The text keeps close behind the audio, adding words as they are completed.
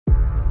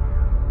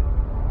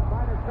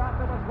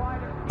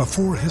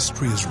Before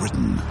history is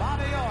written,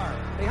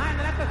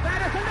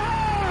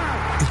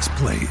 it's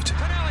played.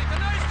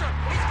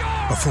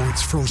 Before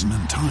it's frozen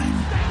in time,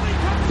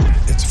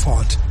 it's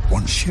fought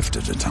one shift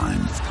at a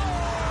time.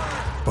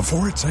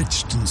 Before it's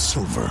etched in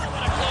silver,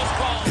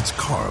 it's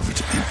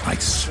carved in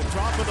ice.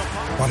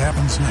 What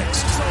happens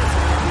next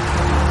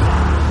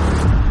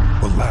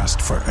will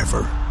last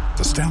forever.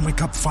 The Stanley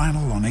Cup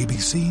Final on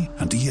ABC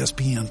and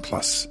ESPN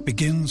Plus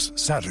begins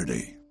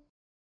Saturday.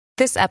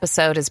 This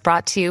episode is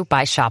brought to you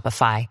by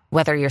Shopify.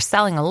 Whether you're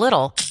selling a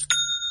little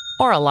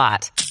or a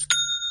lot,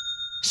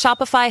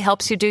 Shopify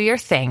helps you do your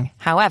thing,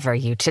 however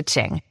you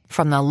cha-ching.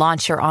 From the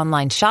launch your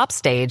online shop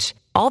stage,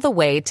 all the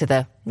way to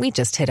the we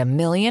just hit 1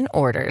 million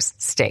orders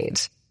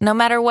stage. No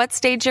matter what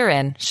stage you're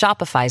in,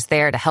 Shopify's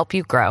there to help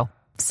you grow.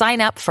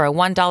 Sign up for a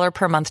 $1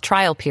 per month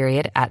trial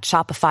period at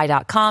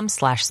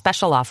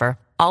shopify.com/special offer,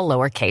 all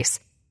lowercase.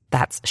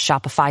 That's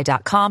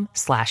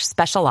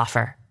shopify.com/special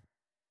offer.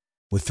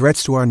 With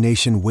threats to our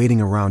nation waiting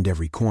around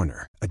every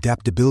corner,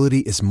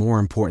 adaptability is more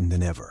important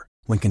than ever.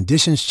 When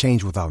conditions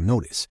change without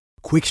notice,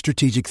 quick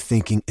strategic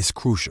thinking is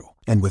crucial.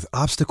 And with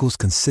obstacles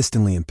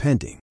consistently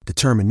impending,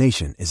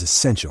 determination is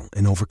essential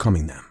in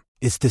overcoming them.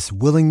 It's this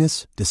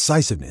willingness,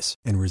 decisiveness,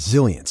 and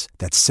resilience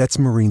that sets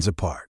Marines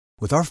apart.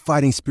 With our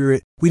fighting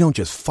spirit, we don't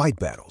just fight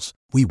battles,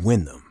 we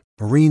win them.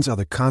 Marines are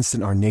the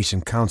constant our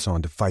nation counts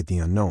on to fight the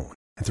unknown.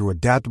 And through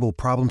adaptable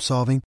problem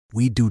solving,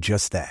 we do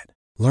just that.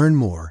 Learn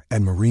more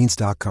at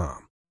marines.com.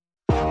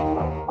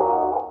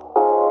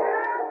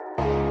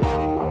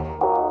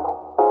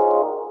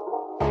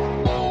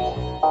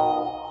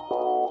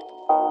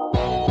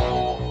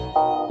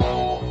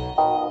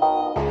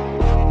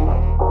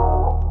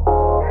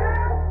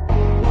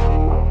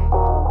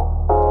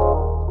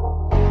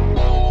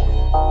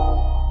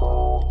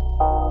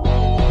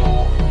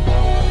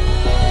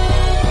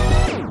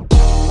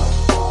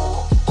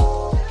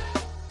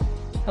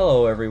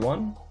 Hello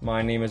everyone,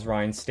 my name is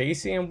Ryan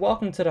Stacy and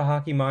welcome to the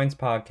Hockey Minds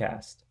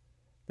podcast.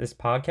 This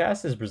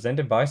podcast is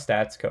presented by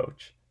Stats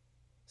Coach.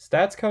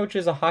 Stats Coach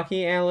is a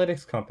hockey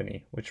analytics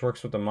company which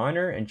works with the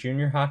minor and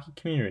junior hockey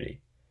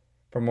community.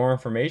 For more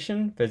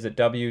information, visit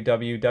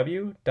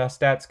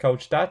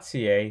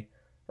www.statscoach.ca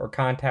or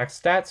contact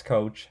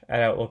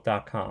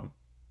statscoach@outlook.com.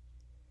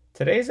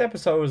 Today's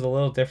episode is a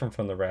little different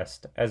from the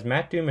rest, as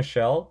Matt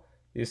Dumichel,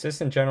 the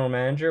assistant general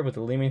manager with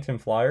the Leamington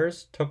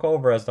Flyers, took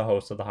over as the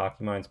host of the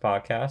Hockey Minds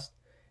podcast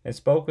and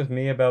spoke with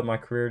me about my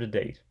career to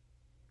date.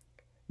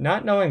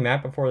 Not knowing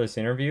Matt before this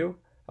interview,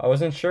 I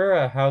wasn't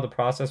sure how the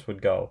process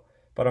would go,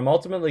 but I'm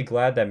ultimately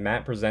glad that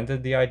Matt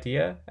presented the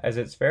idea, as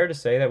it's fair to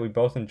say that we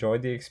both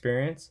enjoyed the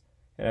experience,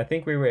 and I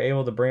think we were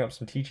able to bring up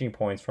some teaching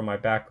points from my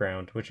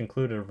background, which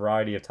included a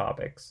variety of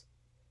topics.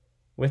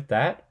 With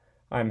that,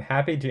 I'm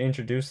happy to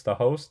introduce the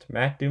host,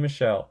 Matt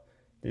Dumichel,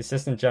 the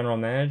Assistant General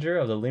Manager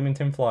of the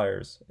Leamington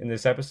Flyers, in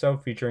this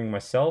episode featuring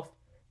myself,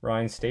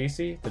 Ryan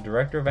Stacy, the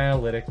Director of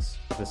Analytics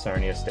for the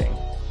Sarnia Sting.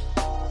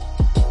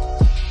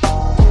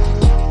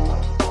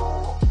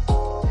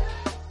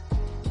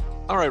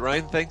 All right,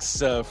 Ryan, thanks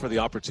for the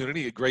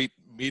opportunity. A great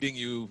meeting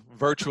you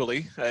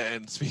virtually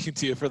and speaking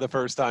to you for the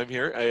first time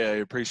here.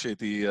 I appreciate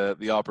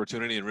the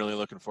opportunity and really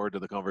looking forward to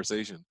the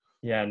conversation.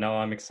 Yeah, no,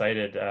 I'm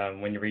excited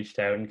when you reached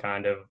out and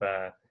kind of,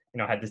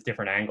 had this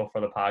different angle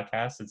for the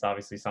podcast. It's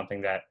obviously something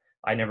that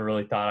I never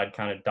really thought I'd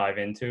kind of dive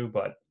into,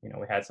 but,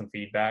 we had some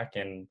feedback,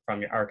 and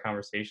from our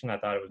conversation, I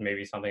thought it was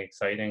maybe something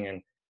exciting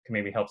and could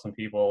maybe help some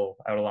people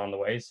out along the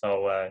way.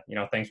 So,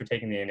 thanks for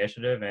taking the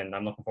initiative, and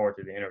I'm looking forward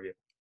to the interview.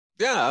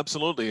 Yeah,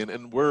 absolutely.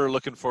 And we're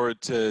looking forward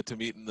to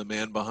meeting the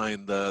man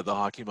behind the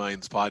Hockey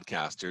Minds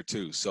podcast here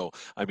too. So,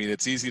 I mean,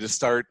 it's easy to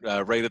start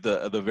right at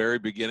the very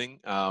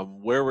beginning.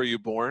 Where were you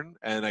born?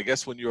 And I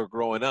guess when you were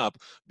growing up,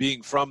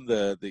 being from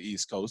the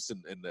East Coast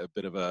and a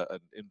bit of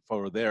an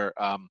info there,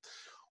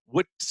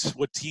 what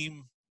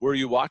team were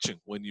you watching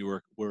when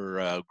you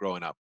were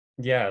growing up?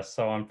 Yeah,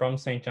 so I'm from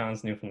St.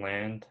 John's,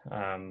 Newfoundland.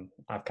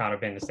 I've kind of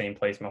been the same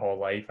place my whole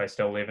life. I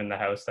still live in the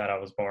house that I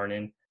was born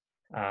in.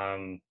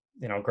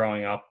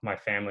 Growing up, my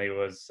family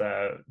was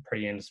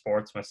pretty into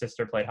sports. My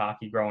sister played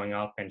hockey growing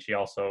up, and she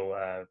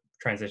also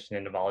transitioned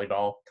into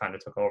volleyball, kind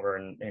of took over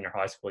in her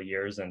high school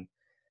years. And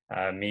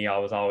me, I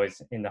was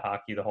always into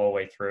hockey the whole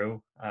way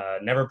through.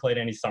 Never played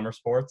any summer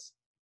sports,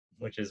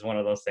 which is one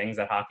of those things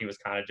that hockey was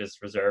kind of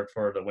just reserved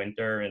for the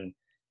winter. And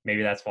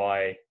maybe that's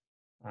why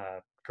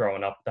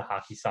growing up, the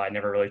hockey side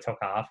never really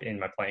took off in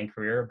my playing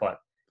career. But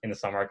in the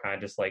summer, I kind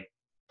of just like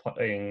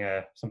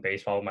playing some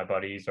baseball with my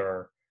buddies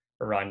or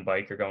riding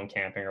bike or going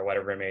camping or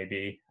whatever it may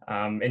be.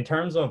 In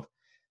terms of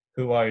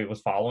who I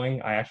was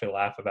following, I actually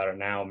laugh about it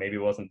now. Maybe it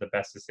wasn't the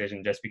best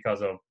decision just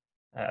because of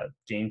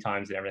game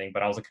times and everything,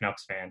 but I was a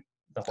Canucks fan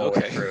the whole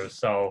way through.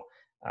 So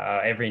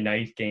every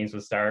night games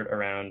would start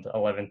around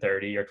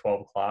 11:30 or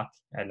 12 o'clock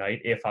at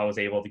night if I was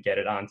able to get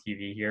it on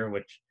TV here,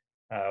 which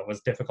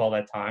was difficult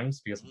at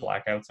times because of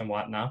blackouts and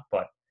whatnot,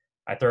 but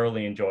I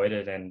thoroughly enjoyed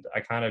it, and I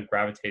kind of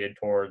gravitated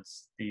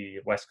towards the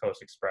West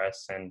Coast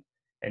Express and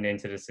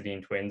into the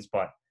Sedin Twins.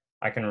 But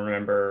I can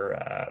remember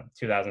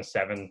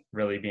 2007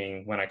 really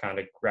being when I kind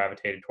of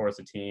gravitated towards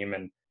the team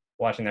and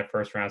watching that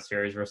first round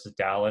series versus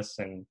Dallas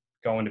and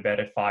going to bed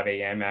at 5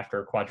 a.m.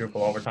 after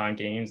quadruple overtime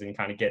games and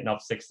kind of getting up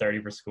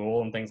 6:30 for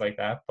school and things like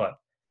that. But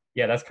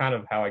yeah, that's kind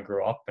of how I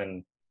grew up,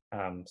 and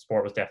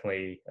sport was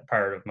definitely a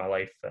part of my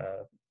life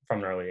from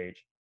an early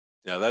age.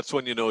 Yeah, that's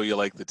when you know you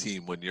like the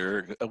team, when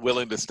you're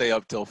willing to stay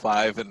up till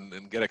 5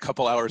 and get a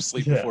couple hours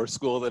sleep before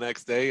school the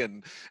next day,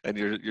 and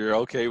you're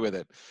okay with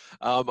it.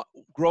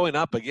 Growing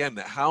up,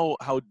 again,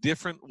 how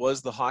different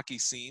was the hockey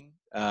scene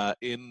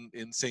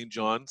in St.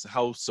 John's?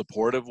 How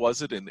supportive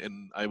was it?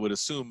 And I would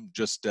assume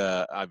just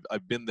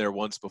I've been there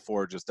once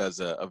before just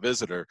as a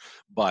visitor,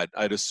 but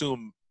I'd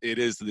assume it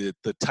is the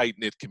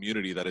tight-knit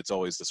community that it's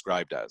always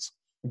described as.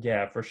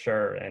 Yeah, for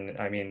sure. And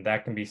I mean,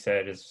 that can be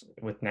said is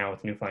with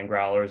Newfoundland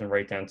Growlers and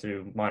right down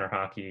to minor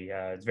hockey.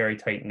 It's very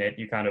tight knit.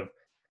 You kind of,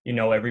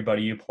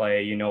 everybody you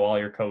play, all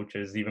your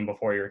coaches, even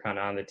before you're kind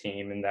of on the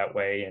team in that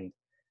way. And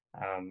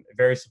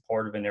very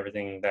supportive in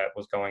everything that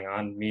was going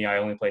on. Me, I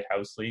only played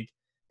house league,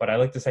 but I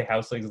like to say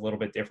house league is a little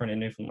bit different in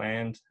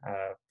Newfoundland.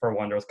 For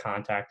one, there was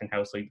contact in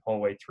house league the whole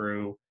way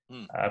through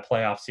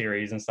playoff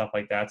series and stuff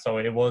like that. So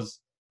it was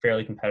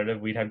fairly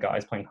competitive. We'd have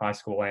guys playing high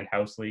school and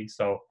house league.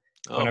 So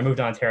when I moved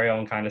to Ontario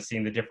and kind of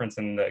seeing the difference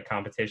in the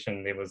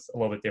competition, it was a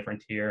little bit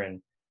different here.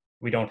 And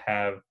we don't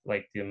have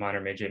like the minor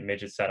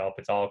midget setup.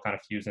 It's all kind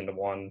of fused into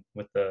one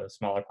with the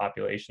smaller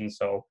population.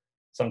 So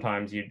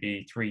sometimes you'd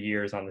be 3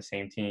 years on the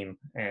same team.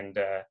 And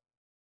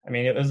I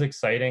mean, it was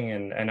exciting,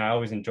 and I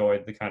always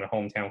enjoyed the kind of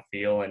hometown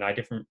feel. And I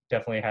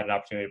definitely had an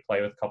opportunity to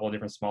play with a couple of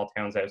different small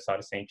towns outside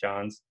of St.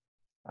 John's.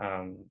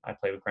 I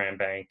played with Grand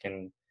Bank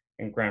and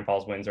Grand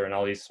Falls, Windsor, and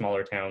all these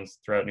smaller towns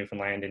throughout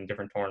Newfoundland in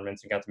different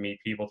tournaments, and got to meet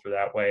people through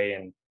that way,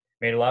 and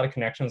made a lot of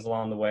connections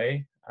along the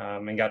way,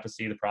 and got to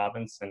see the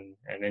province and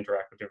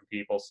interact with different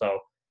people. So,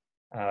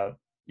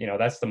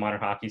 that's the minor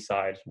hockey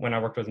side. When I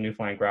worked with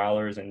Newfoundland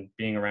Growlers and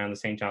being around the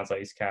St. John's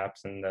Ice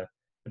Caps and the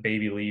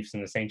Baby Leafs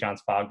and the St. John's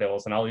Fog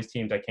Devils and all these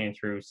teams that came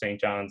through St.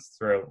 John's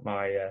throughout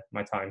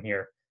my time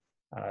here,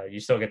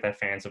 you still get that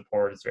fan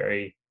support. It's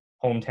very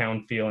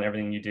hometown feel in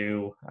everything you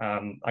do.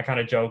 I kind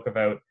of joke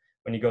about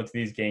when you go to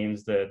these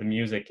games, the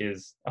music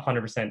is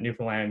 100%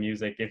 Newfoundland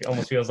music. It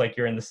almost feels like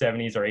you're in the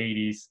 70s or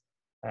 80s,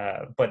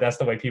 but that's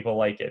the way people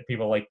like it.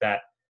 People like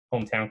that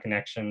hometown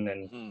connection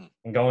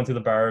and going to the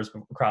bars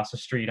across the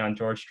street on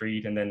George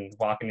Street and then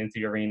walking into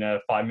the arena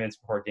 5 minutes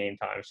before game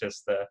time. It's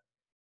just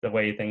the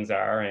way things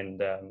are.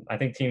 And I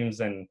think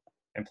teams and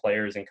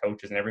players and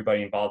coaches and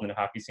everybody involved in the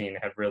hockey scene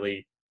have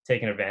really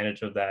taken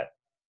advantage of that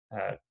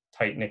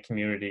tight-knit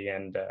community.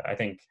 And I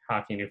think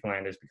hockey in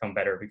Newfoundland has become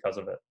better because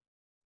of it.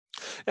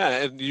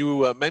 Yeah, and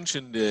you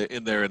mentioned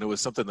in there, and it was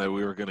something that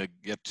we were going to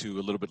get to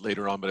a little bit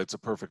later on, but it's a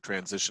perfect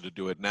transition to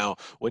do it now.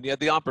 When you had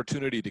the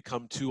opportunity to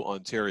come to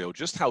Ontario,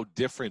 just how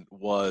different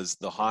was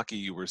the hockey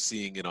you were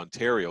seeing in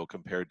Ontario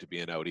compared to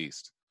being out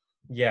east?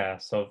 Yeah,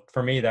 so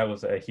for me, that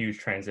was a huge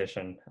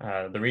transition.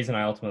 The reason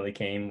I ultimately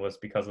came was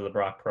because of the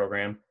Brock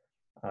program.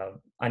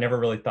 I never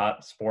really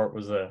thought sport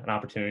was an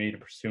opportunity to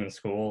pursue in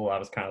school. I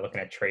was kind of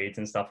looking at trades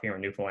and stuff here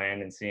in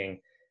Newfoundland and seeing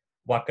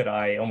what could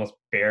I almost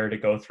bear to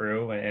go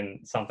through,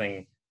 and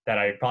something that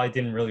I probably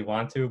didn't really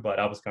want to, but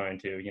I was going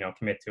to,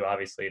 commit to,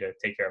 obviously, to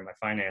take care of my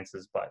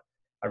finances. But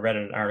I read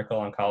an article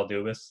on Kyle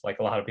Dubas, like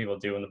a lot of people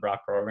do in the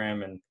Brock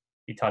program, and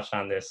he touched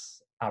on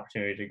this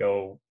opportunity to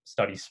go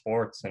study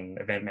sports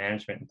and event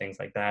management and things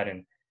like that.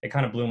 And it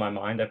kind of blew my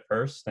mind at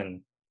first.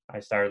 And I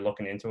started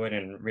looking into it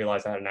and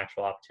realized I had an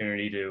actual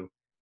opportunity to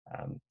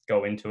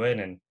go into it.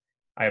 And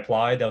I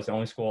applied. That was the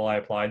only school I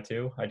applied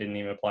to. I didn't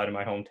even apply to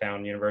my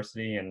hometown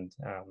university, and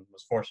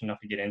was fortunate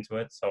enough to get into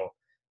it. So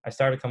I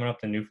started coming up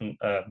to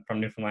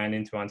from Newfoundland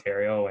into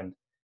Ontario and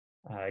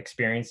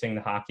experiencing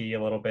the hockey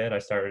a little bit. I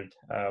started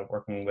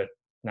working with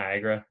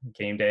Niagara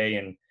game day,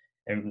 and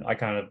I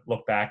kind of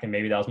look back, and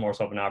maybe that was more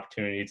so of an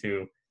opportunity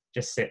to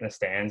just sit in the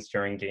stands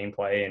during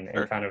gameplay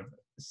and kind of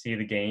see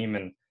the game.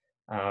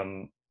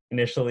 And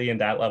initially in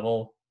that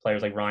level,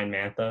 players like Ryan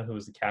Mantha, who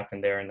was the captain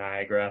there in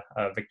Niagara,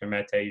 Victor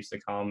Mete used to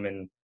come,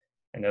 and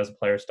as a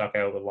player stuck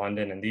out with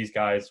London. And these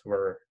guys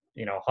were,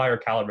 higher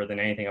caliber than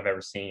anything I've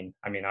ever seen.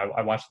 I mean,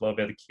 I watched a little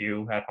bit of the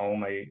Q at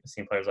home. I've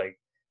seen players like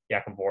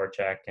Jakub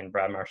Voracek and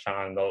Brad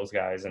Marchand and those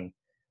guys.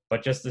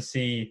 But just to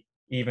see,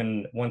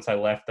 even once I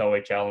left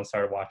OHL and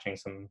started watching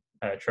some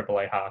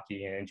AAA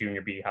hockey and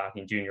junior B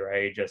hockey and junior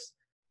A, just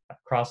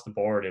across the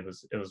board, it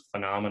was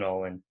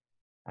phenomenal. And,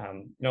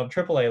 the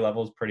AAA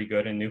level is pretty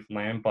good in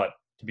Newfoundland, but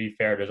to be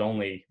fair, there's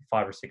only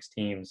 5 or 6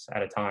 teams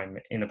at a time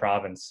in the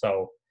province.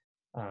 So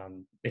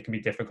it can be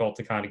difficult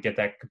to kind of get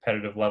that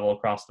competitive level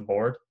across the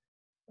board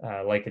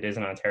like it is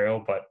in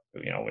Ontario. But,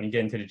 when you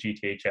get into the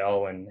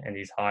GTHL and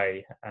these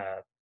high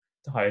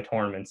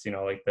tournaments,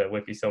 like the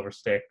Whitby Silver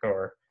Stick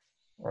or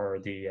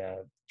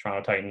the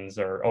Toronto Titans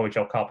or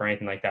OHL Cup or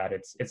anything like that,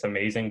 it's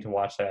amazing to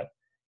watch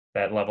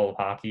that level of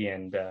hockey.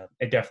 And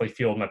it definitely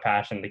fueled my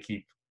passion to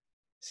keep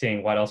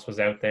seeing what else was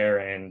out there,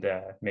 and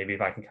maybe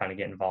if I can kind of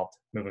get involved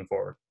moving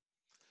forward.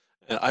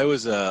 I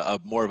was a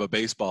more of a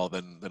baseball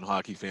than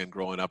hockey fan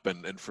growing up,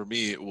 and for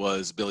me it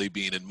was Billy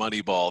Beane and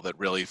Moneyball that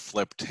really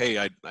flipped. Hey,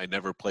 I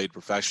never played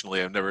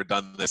professionally. I've never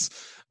done this,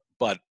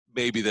 but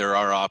maybe there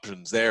are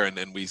options there,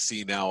 and we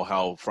see now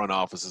how front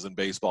offices in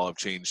baseball have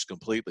changed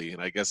completely.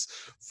 And I guess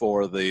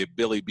for the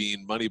Billy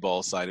Beane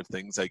Moneyball side of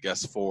things, I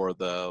guess for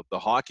the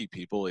hockey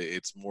people,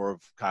 it's more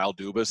of Kyle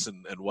Dubas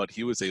and what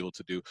he was able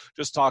to do.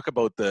 Just talk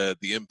about the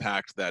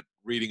impact that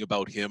reading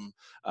about him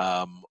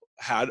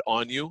had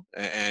on you,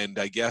 and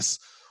I guess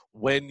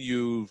when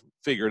you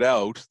figured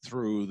out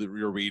through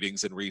your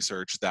readings and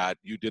research that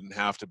you didn't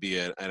have to be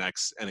an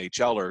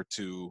ex-NHLer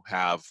to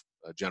have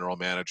a general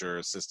manager,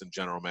 assistant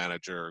general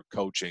manager,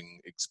 coaching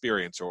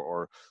experience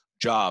or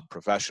job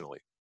professionally.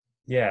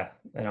 Yeah,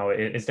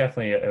 it's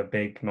definitely a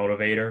big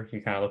motivator.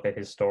 You kind of look at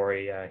his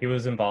story. He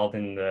was involved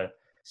in the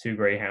Sioux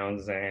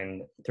Greyhounds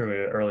and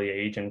through an early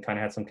age and kind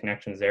of had some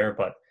connections there.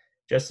 But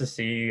just to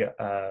see,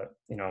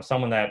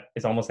 someone that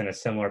is almost in a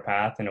similar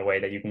path in a way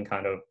that you can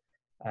kind of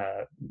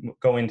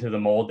go into the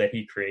mold that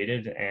he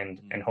created and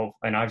hope.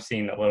 And I've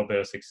seen a little bit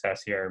of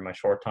success here in my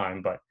short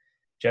time, but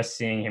just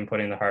seeing him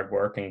put in the hard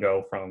work and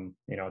go from,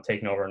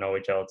 taking over an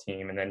OHL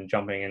team and then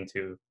jumping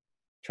into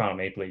Toronto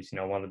Maple Leafs,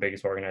 one of the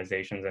biggest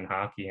organizations in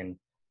hockey, and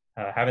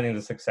having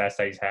the success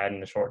that he's had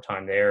in the short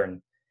time there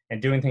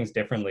and doing things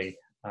differently.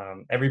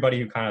 Everybody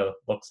who kind of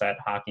looks at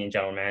hockey and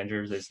general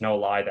managers, it's no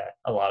lie that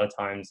a lot of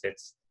times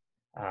it's,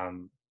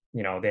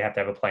 they have to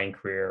have a playing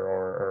career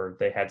or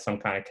they had some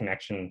kind of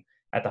connection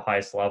at the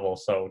highest level.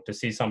 So to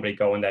see somebody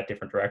go in that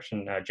different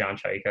direction, John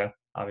Chaika,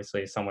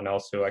 obviously is someone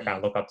else who I kind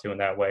of look up to in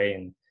that way.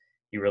 And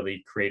he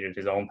really created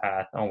his own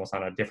path almost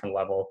on a different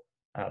level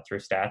through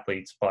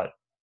Stathletes. But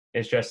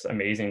it's just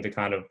amazing to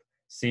kind of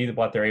see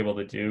what they're able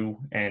to do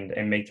and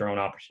make their own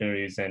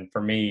opportunities. And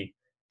for me,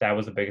 that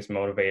was the biggest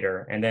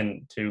motivator. And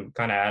then to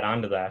kind of add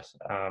on to that,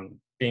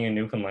 being in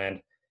Newfoundland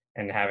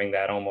and having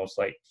that almost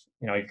like,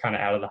 you're kind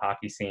of out of the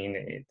hockey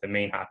scene, the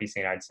main hockey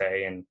scene, I'd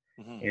say, and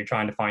you're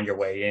trying to find your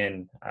way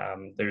in.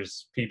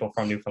 There's people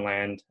from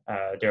Newfoundland.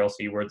 Daryl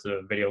Seaward's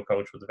a video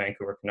coach with the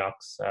Vancouver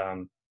Canucks.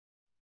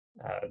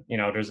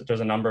 There's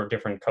a number of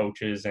different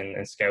coaches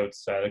and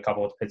scouts, a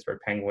couple with the Pittsburgh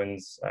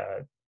Penguins.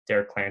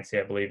 Derek Clancy,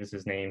 I believe is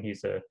his name.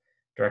 He's a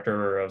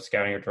director of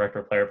scouting or director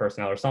of player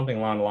personnel or something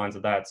along the lines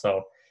of that.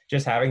 So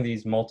just having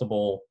these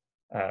multiple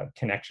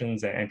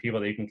connections and people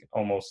that you can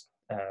almost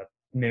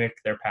mimic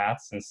their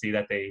paths and see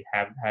that they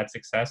have had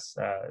success,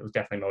 it was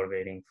definitely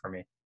motivating for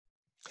me.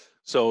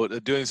 So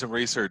doing some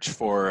research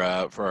for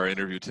our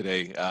interview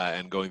today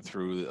and going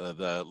through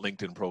the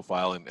LinkedIn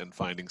profile and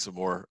finding some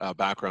more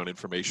background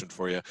information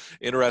for you.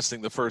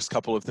 Interesting, the first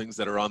couple of things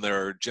that are on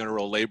there are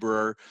general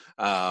laborer,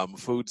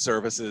 food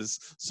services.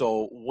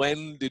 So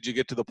when did you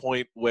get to the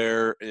point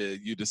where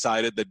you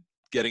decided that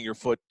getting your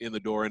foot in the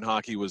door in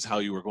hockey was how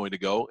you were going to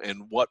go?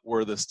 And what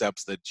were the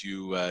steps that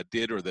you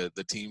did or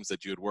the teams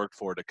that you had worked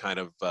for to kind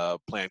of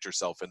plant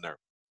yourself in there?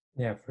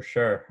 Yeah, for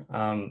sure.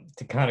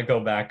 To kind of go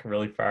back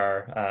really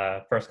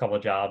far, first couple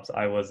of jobs,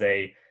 I was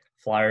a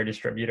flyer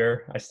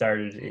distributor. I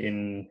started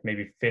in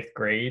maybe 5th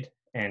grade.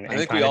 And I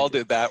think we all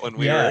did that when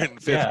we were in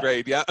 5th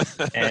grade. Yeah.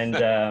 And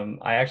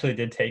I actually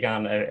did take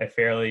on a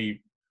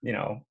fairly,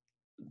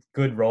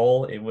 good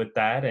role with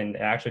that. And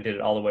I actually did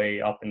it all the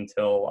way up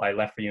until I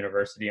left for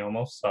university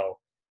almost. So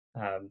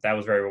that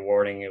was very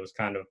rewarding. It was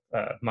kind of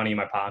money in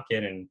my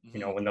pocket. And,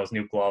 when those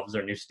new gloves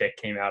or new stick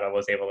came out, I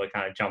was able to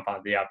kind of jump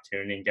on the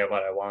opportunity and get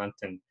what I want.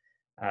 And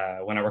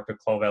when I worked at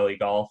Clow Valley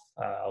Golf,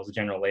 I was a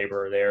general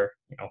laborer there,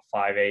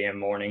 5 a.m.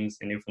 mornings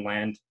in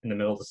Newfoundland in the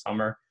middle of the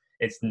summer.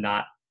 It's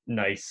not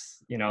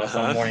nice.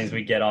 Some mornings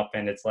we get up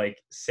and it's like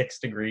 6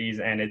 degrees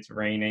and it's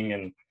raining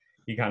and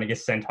you kind of get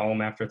sent home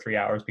after 3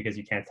 hours because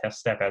you can't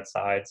step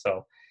outside.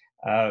 So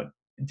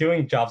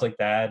doing jobs like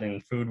that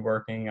and food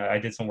working, I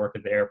did some work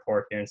at the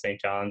airport here in St.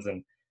 John's,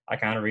 and I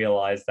kind of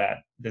realized that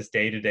this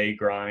day-to-day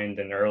grind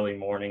and early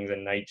mornings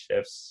and night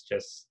shifts,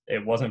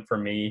 it wasn't for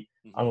me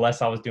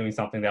unless I was doing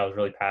something that I was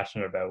really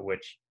passionate about,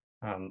 which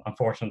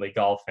unfortunately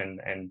golf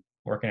and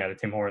working at a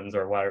Tim Hortons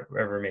or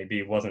whatever it may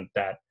be wasn't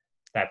that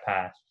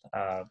path.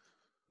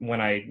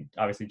 When I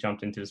obviously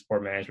jumped into the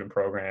sport management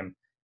program,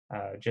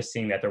 just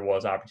seeing that there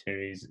was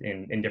opportunities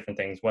in different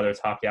things, whether it's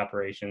hockey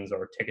operations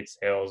or ticket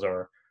sales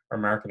or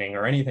marketing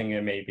or anything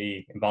it may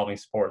be involving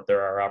sport,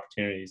 there are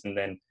opportunities. And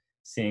then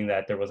seeing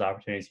that there was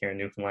opportunities here in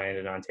Newfoundland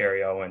and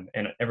Ontario and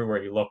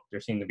everywhere you look, there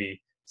seemed to be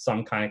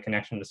some kind of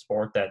connection to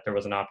sport, that there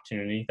was an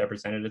opportunity that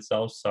presented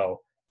itself. So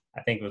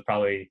I think it was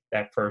probably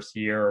that first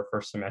year or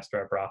first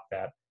semester at Brock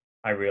that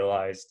I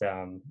realized,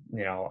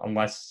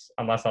 unless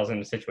I was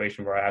in a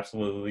situation where I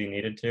absolutely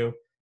needed to,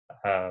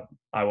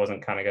 I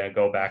wasn't kind of going to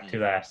go back to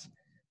that,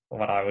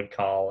 what I would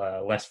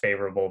call less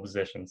favorable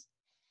positions.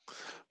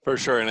 For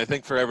sure. And I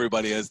think for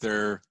everybody, as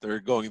they're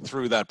going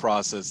through that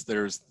process,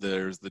 there's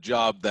the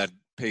job that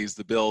pays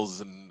the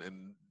bills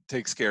and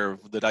takes care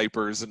of the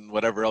diapers and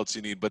whatever else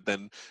you need. But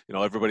then,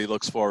 everybody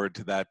looks forward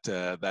to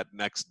that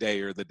next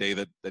day, or the day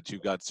that you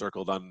got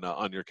circled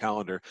on your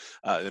calendar.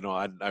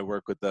 I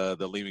work with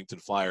the Leamington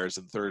Flyers,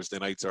 and Thursday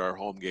nights are our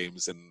home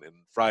games, and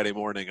Friday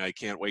morning I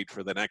can't wait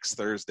for the next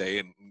Thursday,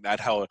 and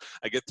that's how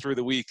I get through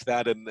the week.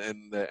 That and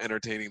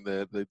entertaining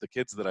the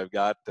kids that I've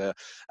got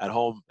at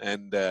home,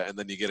 and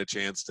then you get a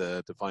chance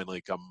to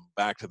finally come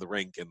back to the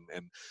rink,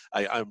 and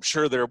I'm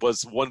sure there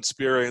was one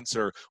experience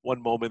or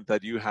one moment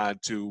that you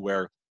had to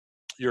where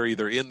you're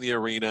either in the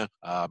arena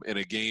in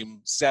a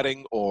game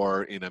setting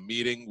or in a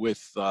meeting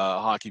with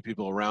hockey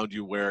people around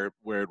you where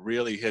it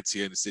really hits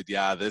you and you said,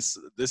 yeah, this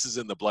is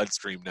in the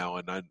bloodstream now,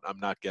 and I'm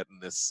not getting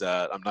this.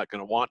 I'm not going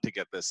to want to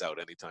get this out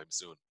anytime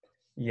soon.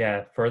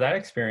 Yeah, for that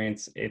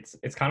experience,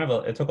 it's kind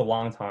of it took a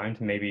long time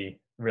to maybe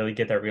really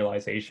get that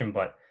realization,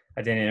 but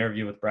I did an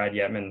interview with Brad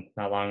Yetman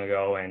not long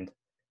ago, and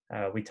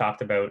we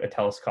talked about a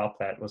TELUS Cup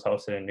that was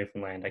hosted in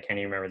Newfoundland. I can't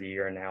even remember the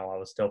year now. I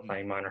was still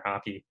playing minor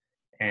hockey,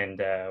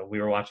 and we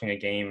were watching a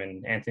game,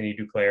 and Anthony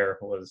Duclair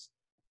was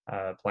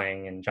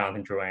playing, and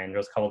Jonathan Drouin. There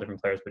was a couple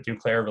different players, but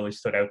Duclair really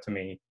stood out to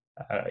me.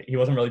 He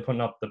wasn't really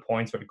putting up the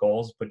points or the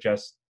goals, but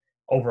just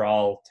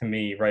overall, to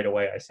me, right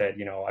away, I said,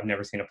 I've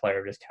never seen a player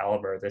of this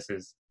caliber. This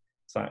is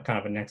kind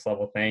of a next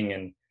level thing,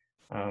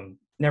 and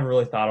never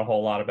really thought a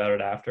whole lot about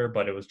it after,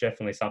 but it was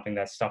definitely something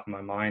that stuck in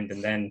my mind.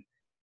 And then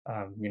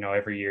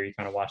every year you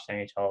kind of watch the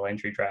NHL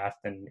entry draft,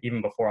 and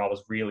even before I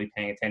was really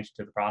paying attention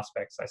to the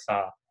prospects, I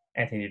saw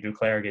Anthony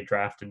Duclair get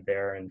drafted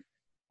there, and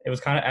it was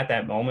kind of at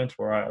that moment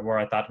where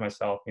I thought to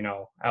myself,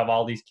 out of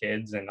all these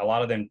kids, and a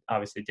lot of them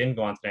obviously didn't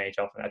go on to the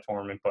NHL for that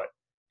tournament, but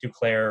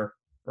Duclair,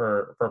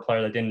 for a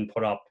player that didn't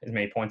put up as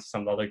many points as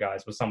some of the other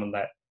guys, was someone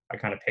that I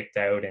kind of picked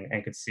out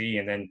and could see.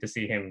 And then to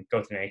see him go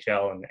to the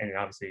NHL, and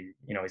obviously,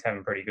 he's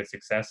having pretty good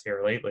success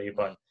here lately,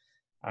 but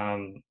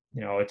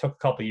it took a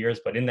couple of years,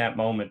 but in that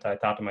moment, I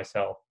thought to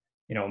myself,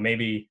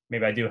 maybe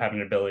I do have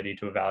an ability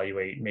to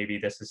evaluate. Maybe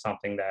this is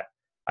something that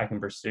I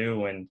can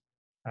pursue. And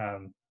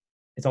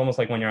it's almost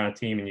like when you're on a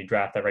team and you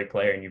draft that right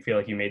player and you feel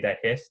like you made that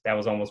hit. That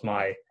was almost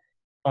my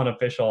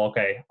unofficial,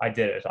 okay, I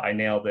did it. I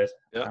nailed it.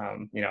 Yeah.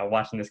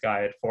 Watching this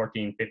guy at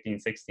 14, 15,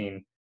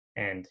 16,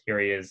 and here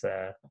he is,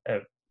 a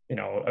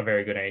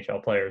very good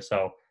NHL player.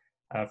 So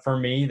for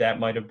me, that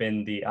might have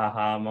been the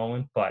aha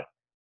moment, but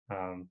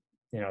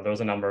there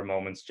was a number of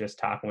moments just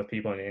talking with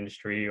people in the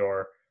industry,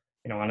 or,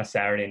 on a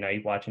Saturday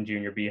night watching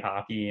junior B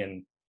hockey,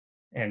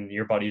 and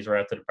your buddies are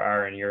out to the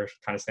bar and you're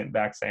kind of sitting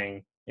back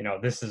saying,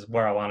 this is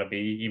where I want to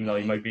be, even though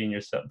you might be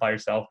by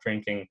yourself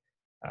drinking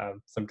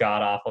some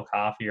god awful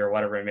coffee or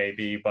whatever it may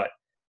be. But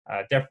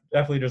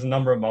definitely there's a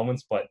number of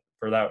moments, but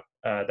for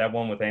that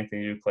one with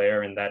Anthony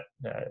Duclair, and that,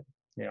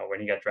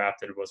 when he got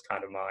drafted, was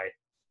kind of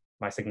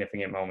my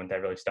significant moment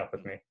that really stuck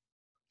with me.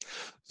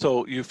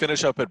 So you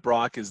finish up at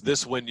Brock. Is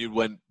this when you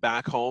went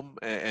back home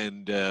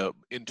and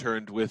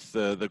interned with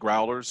the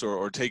Growlers,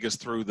 or take us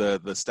through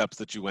the steps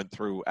that you went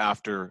through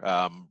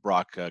after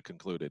Brock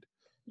concluded?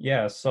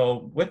 Yeah,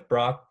 so with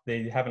Brock,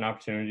 they have an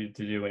opportunity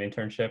to do an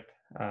internship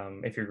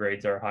if your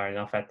grades are high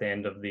enough at the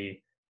end of the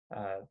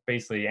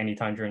basically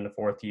anytime during the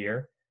fourth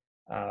year.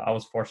 I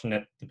was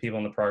fortunate the people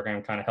in the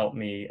program kind of helped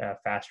me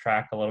fast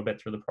track a little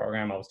bit through the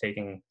program. I was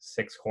taking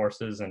 6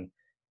 courses, and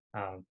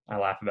I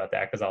laugh about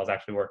that because I was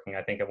actually working,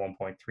 I think, at one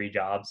point 3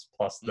 jobs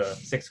plus the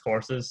 6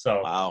 courses.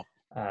 So, wow.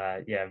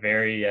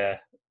 Very,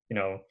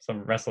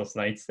 some restless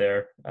nights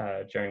there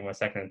during my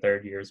second and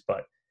third years.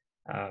 But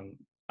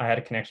I had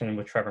a connection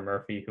with Trevor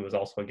Murphy, who was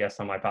also a guest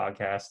on my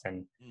podcast,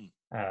 and,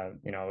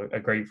 a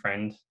great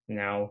friend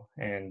now.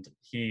 And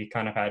he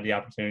kind of had the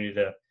opportunity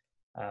to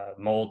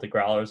mold the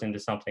Growlers into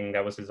something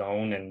that was his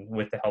own, and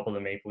with the help of the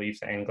Maple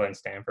Leafs and Glenn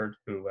Stanford,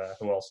 who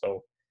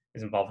also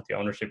is involved with the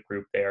ownership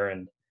group there.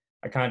 And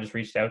I kind of just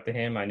reached out to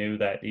him. I knew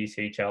that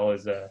ECHL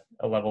is a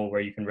level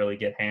where you can really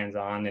get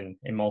hands-on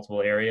in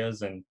multiple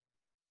areas, and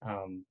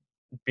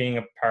being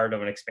a part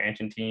of an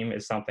expansion team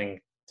is something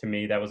to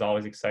me that was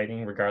always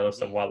exciting,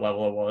 regardless of what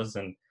level it was.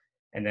 And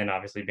then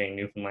obviously being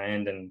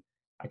Newfoundland, and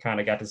I kind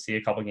of got to see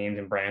a couple games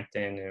in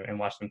Brampton and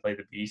watch them play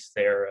the Beast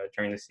there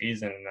during the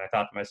season. And I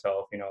thought to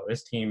myself,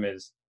 this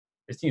team's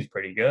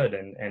pretty good.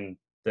 And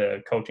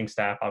the coaching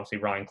staff, obviously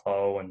Ryan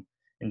Clough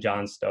and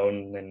John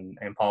Stoughton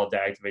and Paul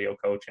Daggs, video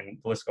coach, and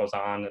the list goes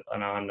on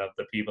and on of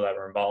the people that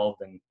were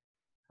involved. And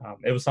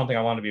it was something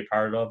I wanted to be a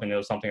part of, and it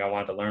was something I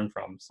wanted to learn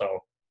from. So,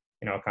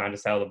 kind of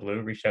just out of the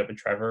blue, reached out to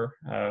Trevor,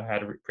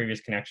 had a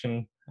previous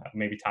connection,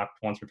 maybe talked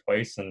once or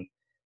twice, and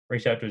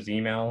reached out to his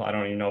email. I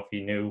don't even know if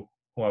he knew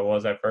who I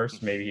was at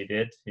first. Maybe he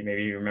did.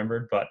 Maybe he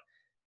remembered, but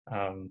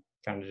kind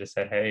of just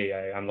said,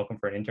 hey, I'm looking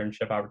for an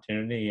internship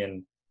opportunity,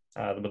 and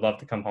would love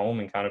to come home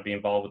and kind of be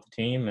involved with the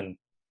team. And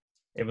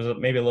it was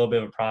maybe a little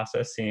bit of a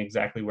process, seeing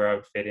exactly where I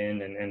would fit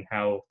in and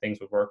how things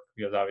would work,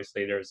 because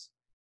obviously there's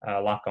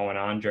a lot going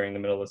on during the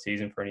middle of the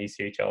season for an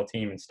ECHL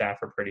team, and staff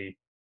are pretty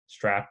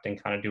strapped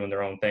and kind of doing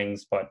their own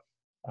things. But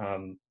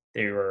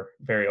they were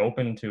very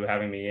open to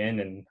having me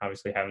in, and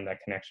obviously having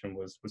that connection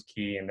was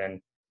key. And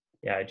then,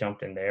 I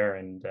jumped in there,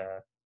 and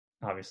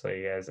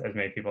obviously, as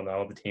many people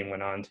know, the team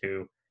went on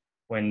to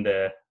win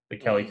the the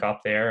Kelly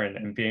Cup there,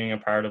 and being a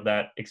part of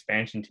that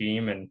expansion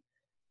team, and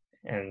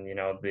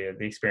the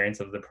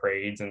experience of the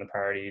parades and the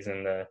parties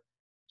and the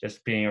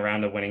just being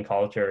around a winning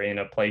culture in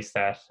a place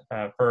that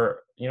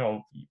for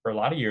a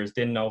lot of years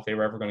didn't know if they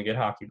were ever going to get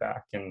hockey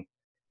back, and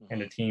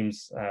the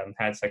teams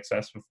had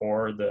success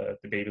before. The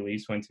Baby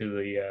Leafs went to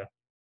the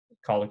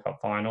Calder Cup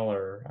final,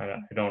 or I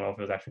don't know if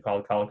it was actually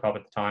called Calder Cup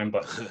at the time,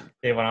 but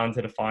they went on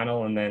to the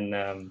final, and then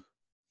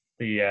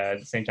the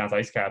St. John's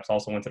Ice Caps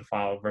also went to the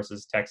final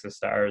versus Texas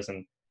Stars,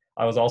 and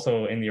I was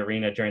also in the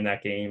arena during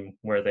that game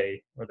where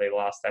they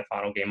lost that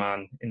final game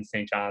on in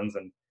St. John's,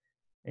 and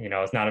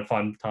it's not a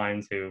fun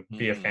time to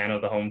be a fan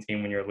of the home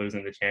team when you're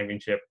losing the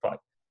championship. But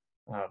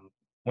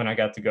when I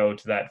got to go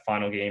to that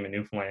final game in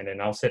Newfoundland,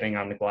 and I was sitting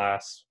on the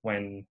glass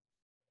I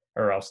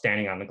was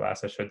standing on the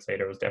glass, I should say.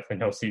 There was definitely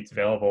no seats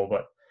available,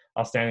 but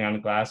I was standing on the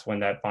glass when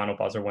that final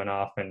buzzer went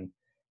off, and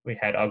we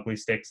had ugly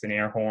sticks and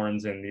air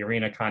horns, and the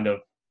arena kind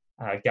of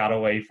got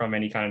away from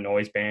any kind of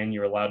noise ban. You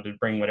were allowed to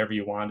bring whatever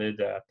you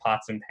wanted,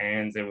 pots and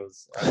pans. It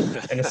was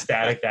an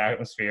ecstatic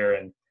atmosphere.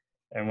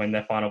 And when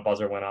that final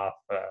buzzer went off,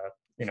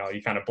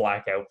 you kind of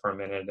black out for a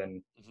minute,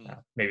 and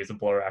maybe it's a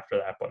blur after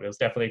that, but it was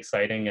definitely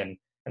exciting. And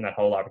that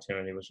whole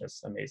opportunity was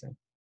just amazing.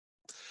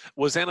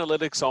 Was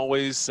analytics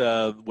always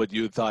what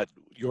you thought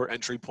your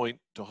entry point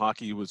to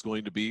hockey was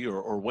going to be,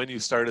 or when you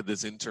started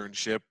this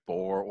internship,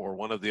 or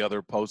one of the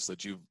other posts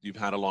that you've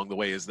had along the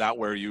way? Is that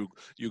where you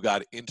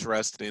got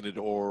interested in it,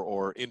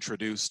 or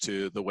introduced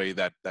to the way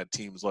that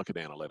teams look at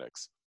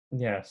analytics?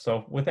 Yeah,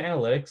 so with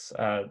analytics,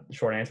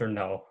 short answer,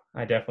 no.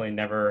 I definitely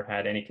never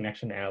had any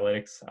connection to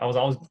analytics. I was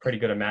always pretty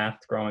good at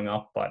math growing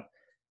up, but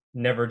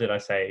never did I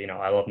say,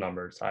 I love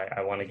numbers.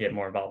 I want to get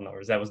more involved in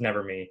numbers. That was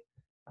never me.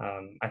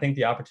 I think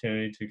the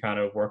opportunity to kind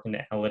of work in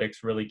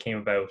analytics really came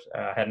about.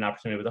 I had an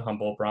opportunity with the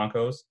Humboldt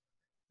Broncos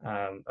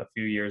a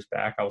few years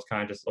back. I was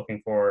kind of just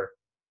looking for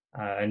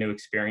a new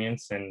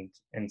experience and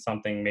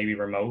something maybe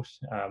remote.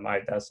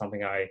 That's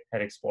something I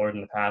had explored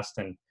in the past.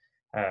 And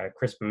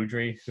Chris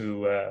Boudry,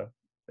 who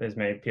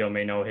people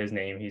may know his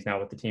name, he's not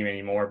with the team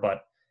anymore,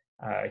 but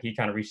he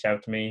kind of reached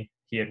out to me.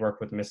 He had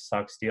worked with the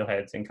Mississauga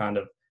Steelheads and kind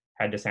of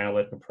had this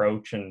analytic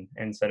approach,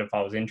 and said if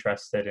I was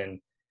interested in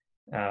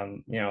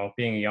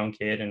being a young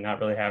kid and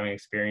not really having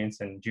experience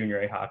in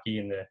junior A hockey,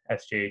 and the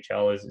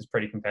SJHL is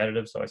pretty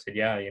competitive. So I said,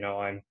 yeah,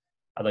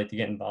 I'd like to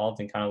get involved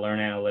and kind of learn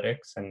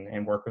analytics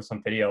and work with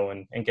some video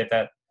and get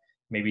that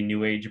maybe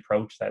new age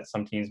approach that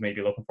some teams may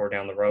be looking for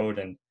down the road.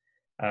 And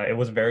it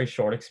was a very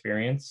short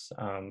experience,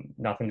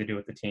 nothing to do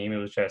with the team. It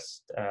was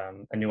just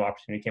a new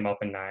opportunity came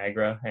up in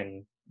Niagara,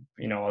 and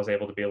I was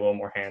able to be a little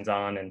more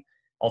hands-on, and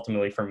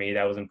ultimately for me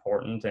that was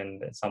important,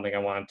 and it's something I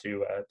wanted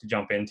to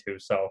jump into.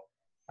 So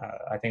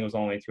I think it was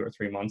only 2 or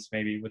 3 months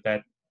maybe with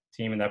that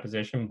team in that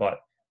position, but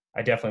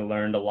I definitely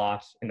learned a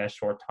lot in that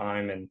short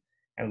time.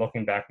 And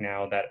looking back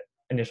now, that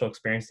initial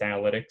experience to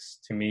analytics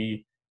to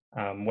me,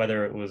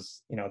 whether it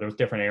was, there was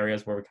different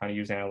areas where we kind of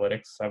use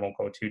analytics. I won't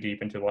go too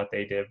deep into what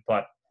they did,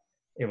 but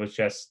it was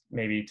just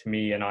maybe to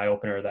me an eye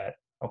opener that,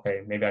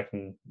 okay, maybe I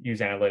can use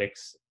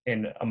analytics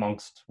in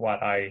amongst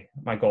what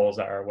my goals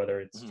are, whether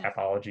it's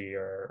capology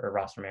or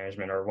roster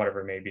management or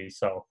whatever it may be.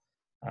 So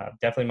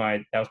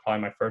definitely that was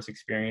probably my first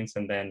experience,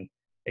 and then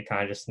it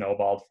kind of just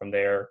snowballed from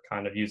there,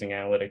 kind of using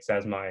analytics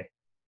as my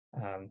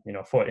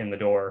foot in the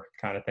door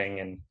kind of thing,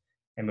 and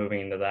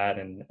moving into that.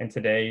 And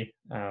today,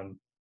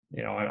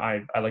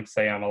 I like to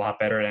say I'm a lot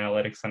better at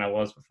analytics than I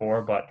was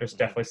before, but there's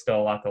definitely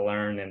still a lot to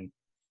learn. And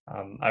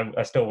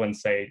I still wouldn't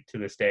say to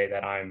this day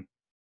that I'm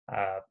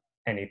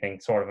anything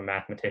sort of a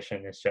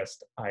mathematician. It's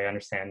just I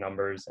understand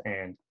numbers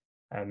and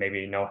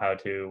maybe know how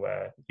to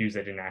use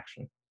it in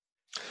action.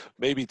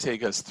 Maybe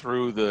take us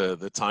through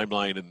the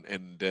timeline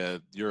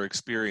and your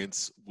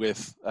experience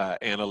with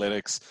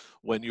analytics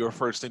when you were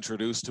first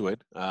introduced to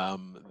it,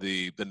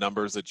 the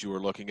numbers that you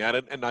were looking at,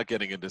 and not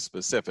getting into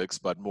specifics,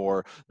 but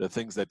more the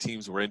things that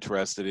teams were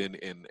interested in,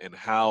 and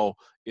how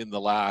in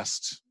the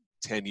last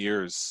 10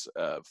 years,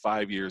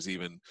 5 years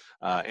even,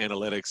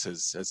 analytics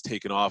has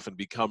taken off and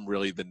become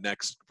really the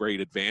next great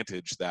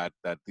advantage that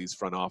these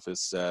front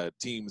office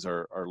teams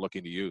are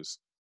looking to use.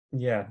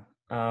 Yeah.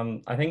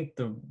 I think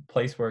the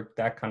place where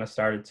that kind of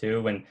started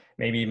too, and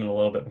maybe even a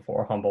little bit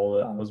before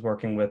Humboldt, I was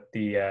working with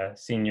the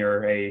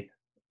senior A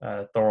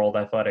Thorold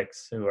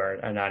Athletics, who are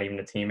not even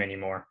a team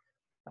anymore.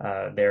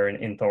 They're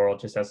in Thorold,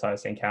 just outside of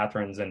St.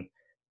 Catharines, and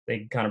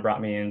they kind of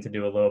brought me in to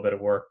do a little bit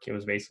of work. It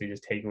was basically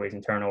just takeaways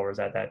and turnovers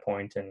at that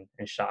point, and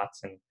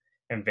shots,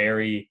 and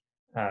very,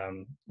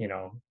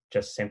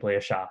 just simply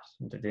a shot.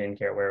 Didn't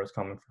care where it was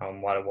coming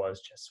from, what it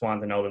was, just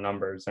wanted to know the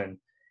numbers.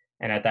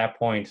 And at that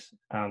point,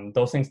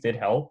 those things did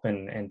help,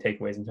 and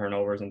takeaways and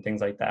turnovers and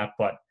things like that.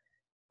 But,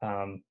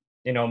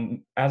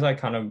 as I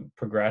kind of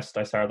progressed,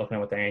 I started looking at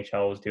what the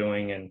NHL was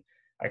doing, and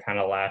I kind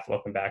of laughed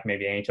looking back,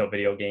 maybe NHL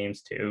video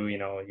games too.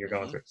 You're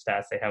going through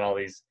stats. They have all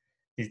these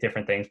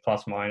different things,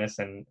 plus, minus.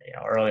 And,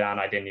 early on,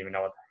 I didn't even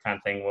know what that kind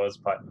of thing was.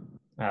 But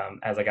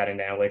as I got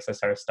into analytics, I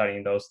started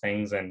studying those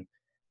things, and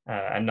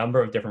a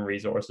number of different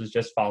resources,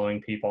 just following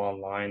people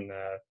online,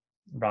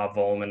 Rob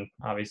Volman,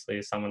 obviously,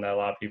 is someone that a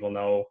lot of people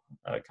know,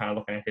 kind of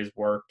looking at his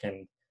work.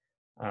 And,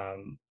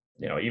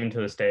 even to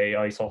this day,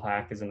 ISIL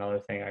Hack is another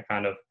thing I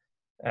kind of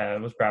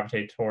was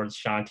gravitated towards.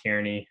 Sean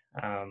Tierney,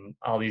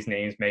 all these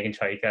names, Megan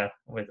Chaika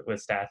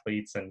with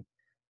Stathletes. And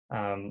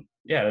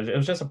it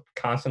was just a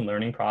constant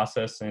learning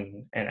process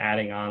and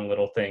adding on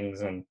little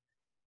things. And,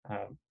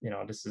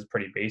 this is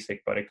pretty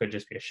basic, but it could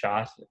just be a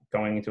shot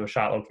going into a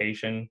shot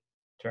location,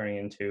 turning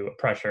into a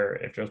pressure,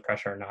 if there's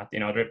pressure or not.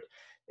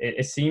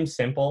 It seems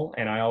simple.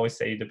 And I always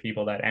say to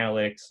people that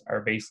analytics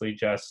are basically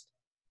just,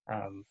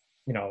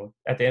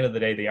 at the end of the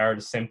day, they are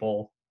the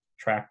simple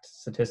tracked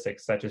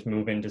statistics that just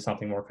move into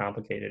something more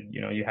complicated.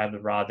 You have the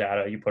raw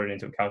data, you put it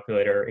into a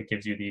calculator, it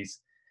gives you these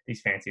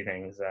fancy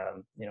things.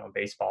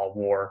 Baseball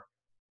WAR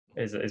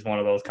is one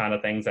of those kind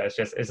of things that's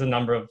just, it's a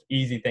number of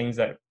easy things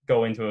that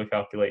go into a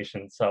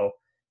calculation. So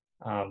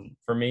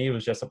for me, it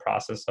was just a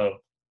process of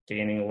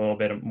gaining a little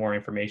bit more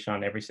information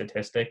on every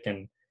statistic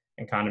and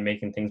kind of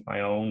making things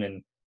my own.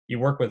 And you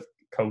work with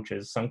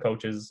coaches. Some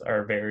coaches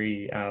are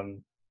very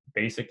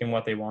basic in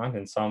what they want,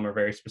 and some are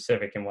very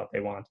specific in what they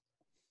want.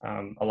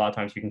 A lot of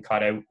times you can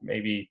cut out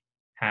maybe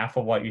half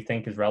of what you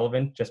think is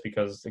relevant just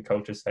because the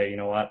coaches say, you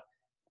know what,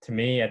 to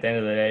me, at the end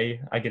of the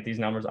day, I get these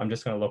numbers, I'm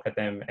just going to look at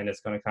them and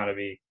it's going to kind of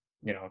be,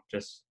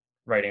 just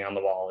writing on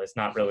the wall. It's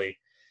not really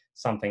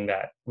something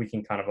that we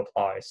can kind of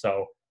apply.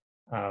 So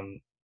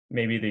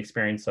maybe the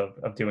experience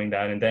of doing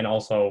that, and then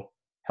also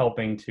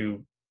helping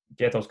to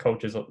get those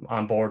coaches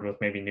on board with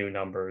maybe new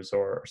numbers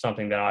or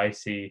something that I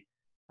see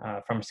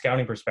from a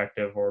scouting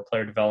perspective or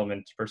player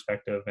development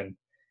perspective, and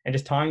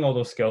just tying all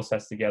those skill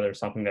sets together is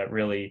something that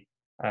really,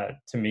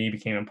 to me,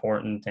 became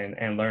important,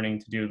 and learning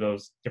to do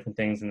those different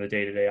things in the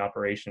day-to-day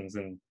operations.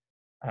 And,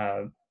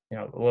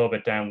 a little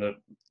bit down the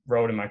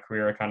road in my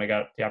career, I kind of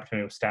got the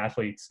opportunity with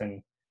Stathletes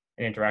and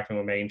interacting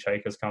with Megan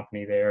Chaika's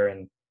company there.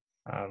 And,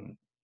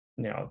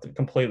 it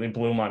completely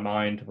blew my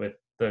mind with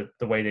the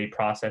way they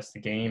process the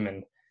game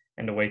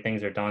and the way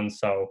things are done.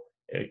 So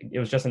it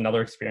was just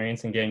another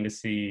experience and getting to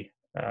see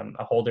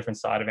a whole different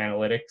side of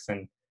analytics,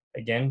 and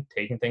again,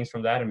 taking things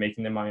from that and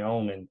making them my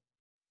own.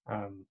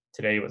 And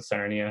today with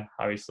Sarnia,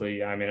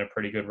 obviously I'm in a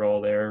pretty good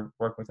role there,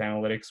 work with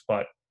analytics,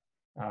 but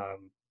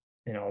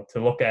to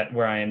look at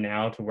where I am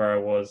now to where I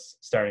was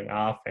starting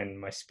off, and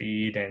my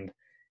speed and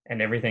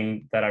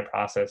everything that I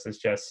process is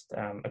just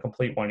a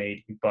complete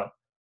 180. But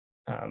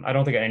I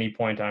don't think at any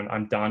point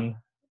I'm done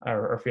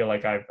or feel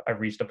like I've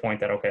reached a point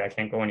that, okay, I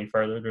can't go any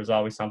further. There's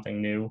always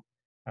something new.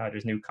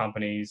 There's new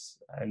companies,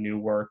 new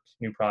work,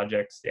 new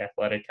projects. The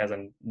Athletic has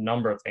a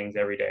number of things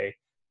every day.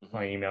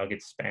 My email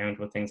gets spammed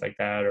with things like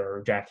that.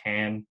 Or Jack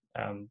Han,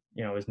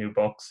 his new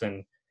books,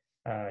 and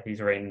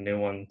he's writing a new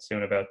one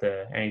soon about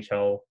the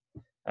NHL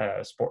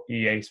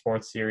EA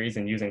Sports series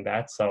and using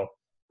that. So,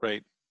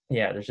 right.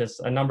 Yeah, there's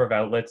just a number of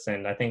outlets,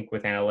 and I think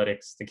with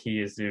analytics, the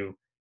key is to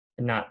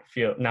not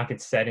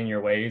get set in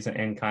your ways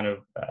and kind of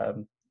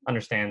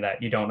understand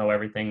that you don't know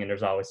everything and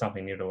there's always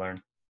something new to learn.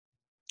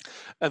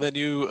 And then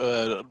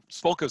you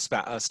spoke of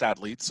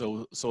Stathletes,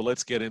 so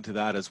let's get into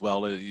that as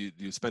well.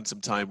 You spent some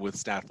time with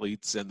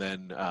Stathletes and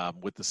then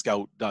with the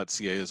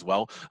Scout.ca as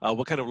well.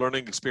 What kind of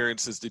learning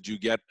experiences did you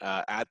get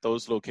at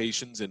those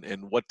locations,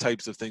 and what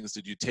types of things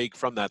did you take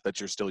from that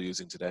you're still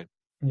using today?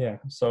 Yeah,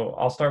 so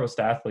I'll start with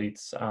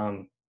Stathletes.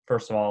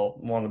 First of all,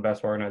 one of the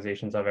best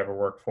organizations I've ever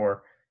worked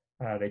for.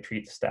 They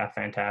treat the staff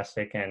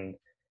fantastic, and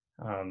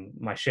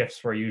my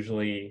shifts were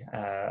usually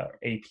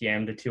 8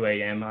 p.m. to 2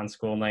 a.m. on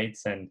school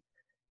nights, and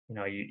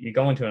you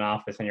go into an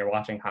office and you're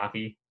watching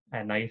hockey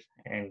at night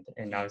and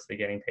obviously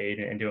getting paid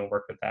and doing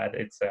work with that.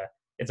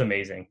 It's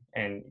amazing.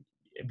 And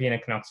being a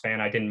Canucks fan,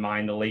 I didn't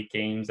mind the late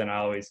games, and I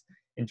always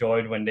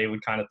enjoyed when they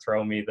would kind of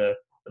throw me the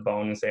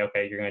bone and say,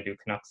 okay, you're going to do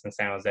Canucks in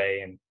San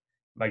Jose, and it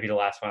might be the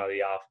last one out of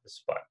the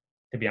office. But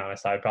to be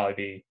honest, I'd probably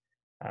be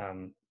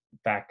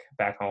back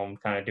home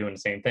kind of doing the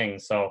same thing.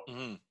 So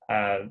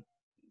I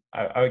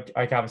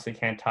obviously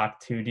can't talk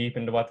too deep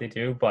into what they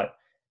do, but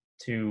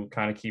to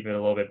kind of keep it a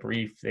little bit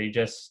brief, they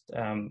just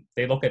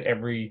they look at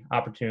every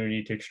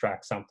opportunity to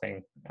extract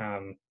something.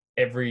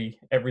 Every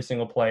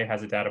single play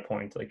has a data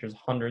point. Like, there's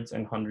hundreds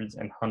and hundreds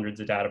and hundreds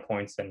of data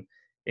points. And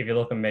if you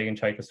look at Megan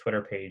Chaika's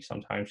Twitter page,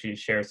 sometimes she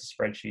shares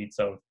the spreadsheets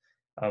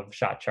of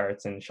shot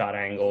charts and shot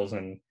angles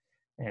and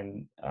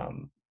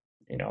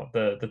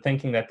the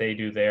thinking that they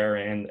do there,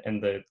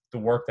 and the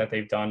work that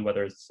they've done,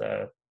 whether it's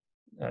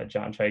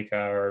John Chaika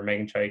or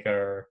Megan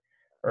Chaika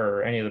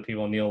or any of the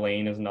people. Neil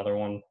Lane is another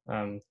one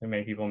who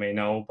many people may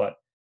know, but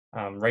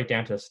right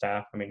down to the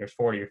staff. I mean, there's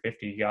 40 or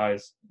 50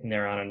 guys in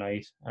there on a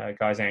night,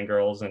 guys and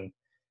girls, and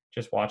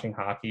just watching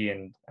hockey.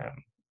 And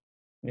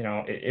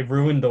it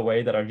ruined the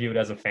way that I view it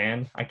as a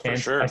fan.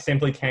 I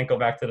simply can't go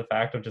back to the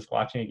fact of just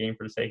watching a game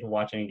for the sake of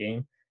watching a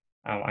game.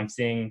 I'm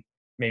seeing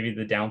maybe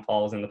the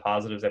downfalls and the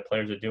positives that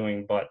players are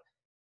doing, but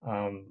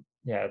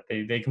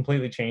they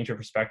completely change your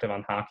perspective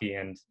on hockey.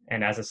 And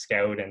as a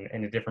scout and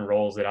in the different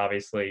roles, it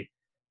obviously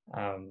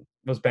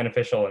was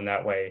beneficial in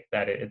that way,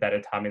 that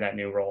it taught me that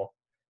new role.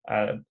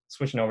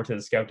 Switching over to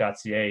the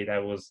Scout.ca,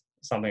 that was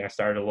something I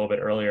started a little bit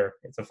earlier.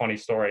 It's a funny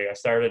story. I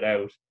started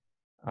out,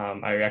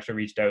 I actually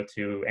reached out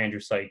to Andrew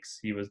Sykes.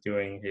 He was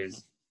doing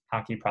his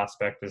hockey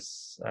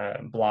prospectus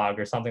blog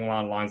or something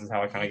along the lines is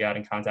how I kind of got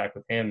in contact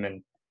with him.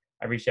 And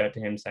I reached out to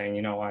him saying,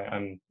 you know,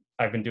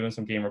 I've been doing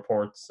some game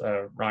reports.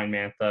 Ryan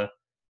Mantha,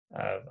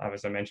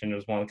 as I mentioned, it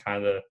was one of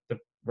kind of the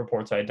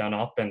reports I had done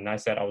up, and I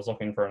said I was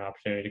looking for an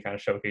opportunity to kind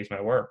of showcase my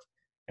work.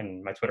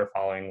 And my Twitter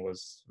following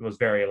was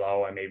very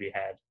low. I maybe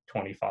had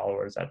 20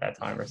 followers at that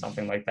time or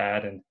something like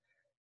that. And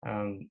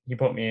he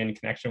put me in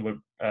connection with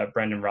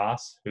Brendan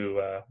Ross,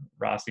 who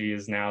Rossi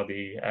is now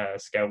the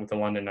scout with the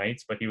London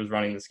Knights, but he was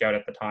running the scout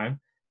at the time.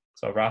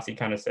 So Rossi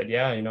kind of said,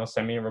 yeah, you know,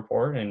 send me a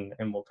report and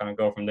we'll kind of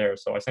go from there.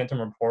 So I sent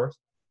him a report.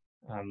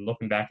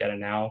 Looking back at it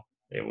now,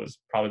 it was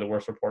probably the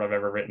worst report I've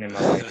ever written in my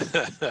life.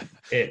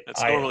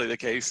 That's normally the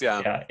case,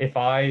 yeah. Yeah. If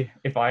I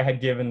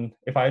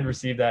had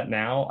received that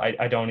now,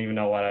 I don't even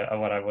know what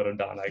I would have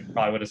done. I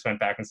probably would have went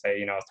back and say,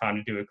 you know, it's time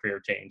to do a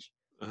career change.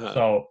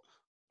 So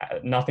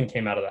nothing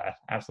came out of that.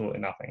 Absolutely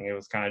nothing. It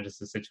was kind of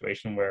just a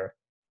situation where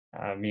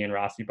me and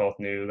Rossi both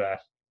knew that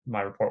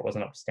my report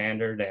wasn't up to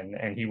standard,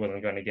 and he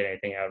wasn't going to get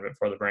anything out of it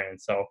for the brand.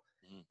 So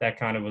that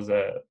kind of was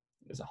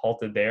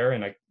halted there,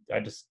 and I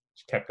just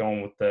kept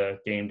going with the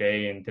game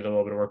day and did a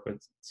little bit of work with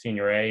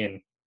Senior A.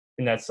 And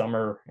in that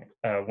summer,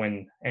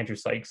 when Andrew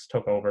Sykes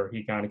took over,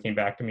 he kind of came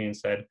back to me and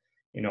said,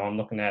 you know, I'm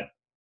looking at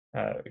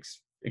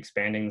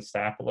expanding the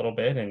staff a little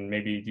bit, and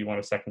maybe do you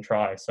want a second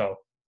try? So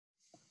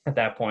at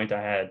that point,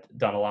 I had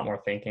done a lot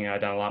more thinking. I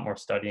had done a lot more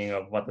studying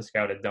of what the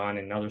scout had done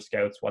and other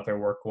scouts, what their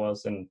work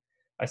was. And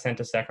I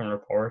sent a second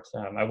report.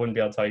 I wouldn't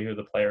be able to tell you who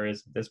the player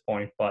is at this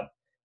point, but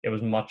it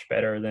was much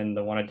better than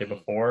the one I did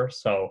before.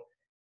 So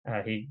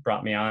he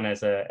brought me on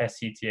as a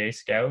SCTA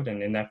scout.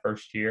 And in that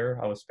first year,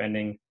 I was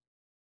spending,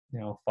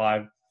 you know,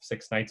 5-6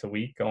 nights a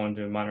week going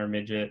to minor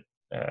midget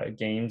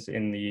games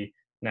in the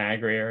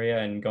Niagara area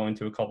and going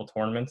to a couple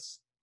tournaments.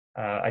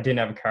 I didn't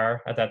have a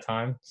car at that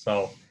time.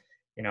 So,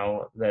 you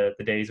know, the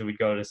days that we'd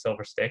go to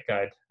Silver Stick,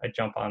 I'd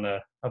jump on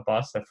a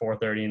bus at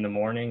 4:30 in the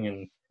morning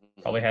and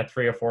probably had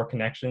 3 or 4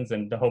 connections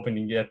and hoping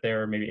to get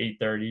there maybe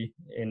 8:30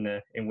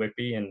 in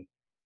Whitby. And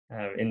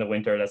in the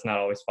winter, that's not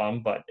always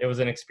fun, but it was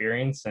an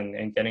experience,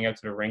 and getting out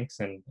to the rinks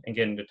and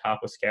getting to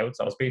talk with scouts.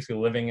 I was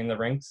basically living in the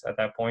rinks at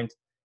that point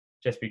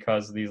just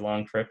because of these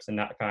long trips and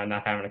not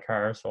having a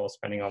car. So I was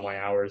spending all my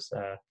hours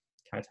kind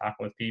of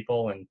talking with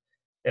people, and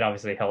it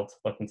obviously helped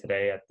looking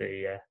today at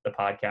the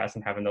podcast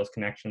and having those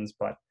connections.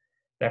 But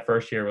that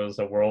first year was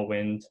a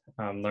whirlwind.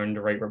 Learned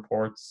to write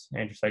reports.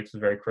 Andrew Sykes was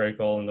very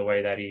critical in the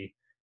way that he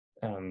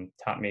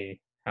taught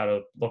me how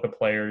to look at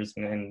players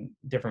and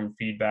different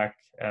feedback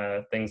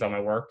things on my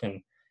work.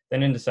 And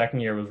then in the second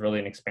year was really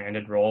an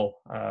expanded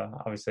role.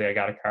 Obviously, I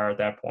got a car at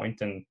that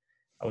point, and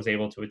I was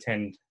able to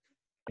attend,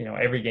 you know,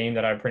 every game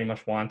that I pretty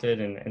much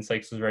wanted. And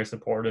Sykes was very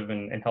supportive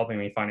and helping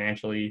me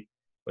financially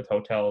with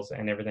hotels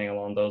and everything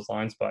along those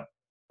lines. But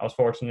I was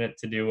fortunate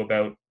to do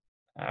about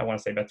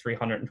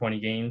 320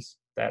 games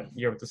that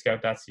year with the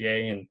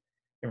Scout.ca and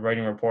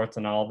writing reports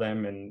on all of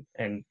them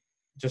and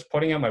just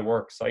putting out my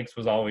work. Sykes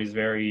was always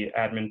very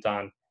adamant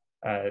on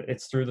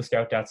it's through the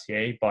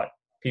Scout.ca, but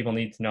people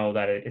need to know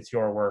that it's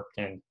your work.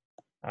 And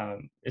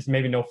it's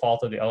maybe no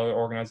fault of the other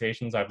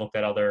organizations. I've looked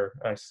at other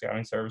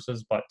scouting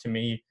services, but to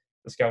me,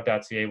 the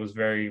Scout.ca was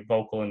very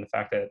vocal in the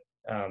fact that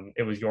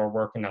it was your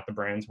work and not the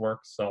brand's work.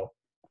 So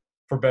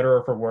for better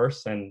or for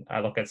worse, and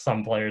I look at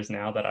some players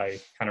now that I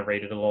kind of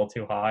rated a little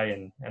too high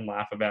and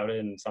laugh about it,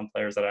 and some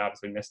players that I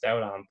obviously missed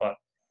out on, but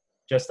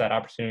just that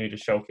opportunity to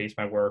showcase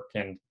my work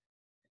and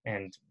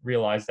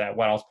realize that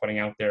what I was putting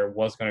out there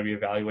was going to be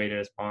evaluated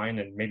as mine,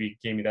 and maybe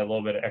gave me that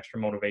little bit of extra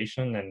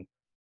motivation.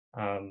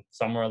 And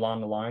somewhere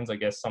along the lines, I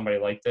guess somebody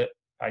liked it.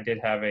 I did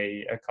have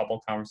a couple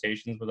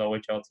conversations with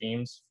OHL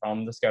teams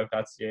from the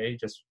Scout.ca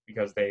just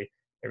because they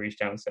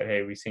reached out and said,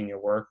 hey, we've seen your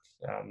work.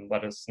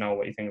 Let us know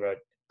what you think about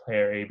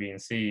player A, B,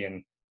 and C.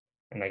 And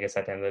I guess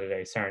at the end of the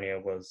day, Sarnia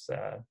was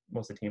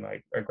the team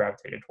I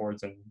gravitated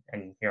towards, and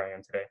here I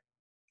am today.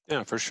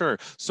 Yeah, for sure.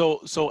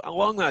 So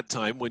along that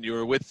time when you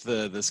were with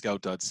the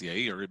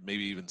Scout.ca, or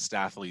maybe even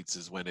Stathletes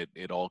is when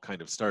it all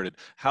kind of started,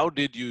 how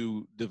did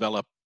you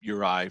develop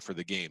your eye for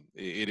the game?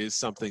 It is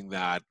something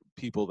that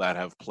people that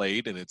have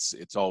played, and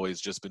it's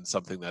always just been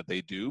something that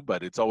they do,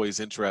 but it's always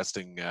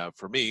interesting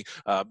for me,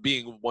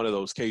 being one of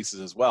those cases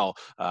as well,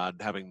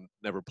 having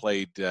never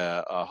played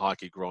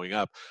hockey growing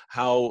up.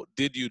 How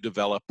did you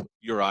develop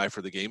your eye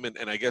for the game?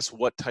 And I guess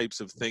what types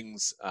of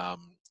things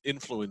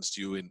influenced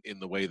you in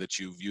the way that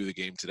you view the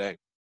game today?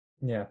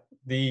 Yeah,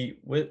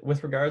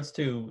 with regards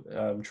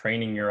to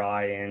training your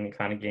eye and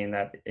kind of gain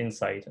that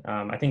insight,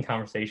 I think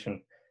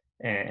conversation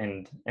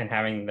and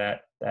having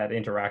that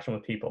interaction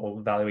with people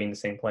evaluating the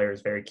same player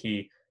is very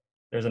key.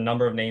 There's a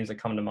number of names that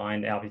come to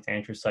mind, obviously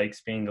Andrew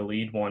Sykes being the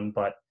lead one,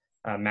 but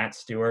Matt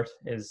Stewart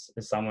is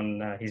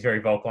someone, he's very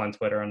vocal on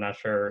Twitter. I'm not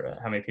sure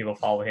how many people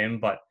follow him,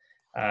 but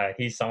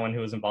he's someone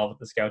who was involved with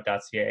the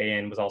Scout.ca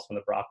and was also in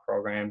the Brock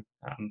program,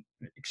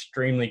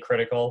 extremely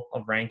critical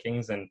of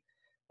rankings. And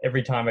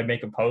every time I'd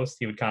make a post,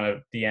 he would kind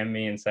of DM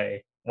me and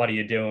say, what are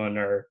you doing?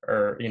 Or,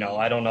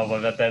 I don't know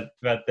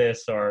about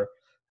this, or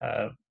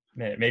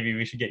maybe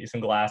we should get you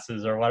some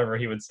glasses or whatever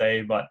he would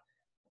say. But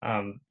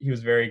he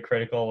was very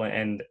critical,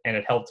 and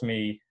it helped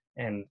me.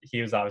 And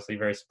he was obviously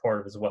very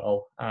supportive as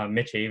well.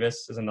 Mitch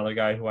Avis is another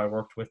guy who I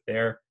worked with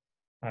there.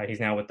 He's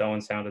now with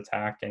Owen Sound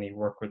Attack, and he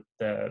worked with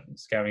the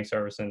scouting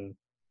service and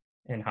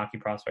Hockey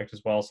Prospect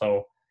as well.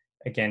 So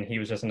again, he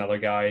was just another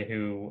guy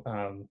who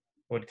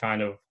would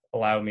kind of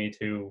allow me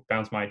to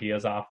bounce my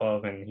ideas off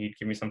of, and he'd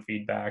give me some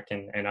feedback,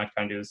 and I'd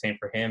kind of do the same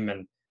for him.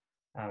 And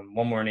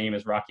one more name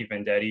is Rocky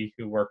Vendetti,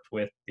 who worked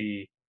with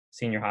the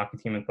senior hockey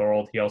team in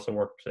Thorold. He also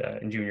worked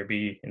in Junior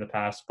B in the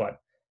past, but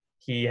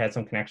he had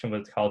some connection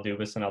with Kyle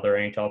Dubas and other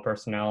NHL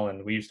personnel,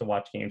 and we used to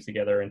watch games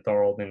together in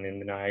Thorold and in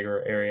the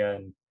Niagara area.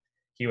 And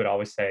he would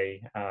always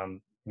say,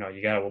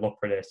 you got to look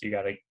for this. You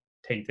got to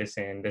take this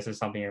in. This is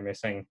something you're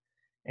missing.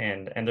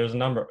 And there's a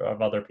number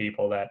of other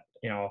people that,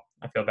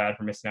 I feel bad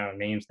for missing out on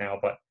names now,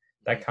 but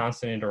that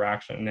constant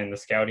interaction and the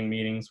scouting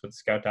meetings with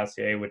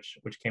Scout.ca, which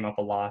came up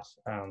a lot.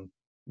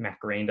 Matt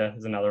Granda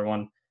is another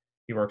one.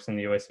 He works in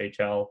the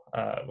USHL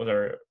with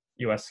our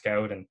US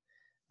Scout, and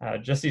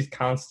just these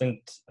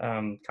constant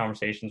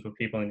conversations with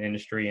people in the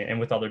industry and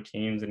with other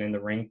teams and in the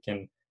rink,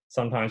 and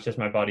sometimes just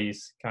my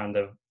buddies kind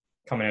of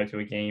coming out to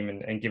a game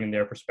and giving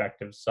their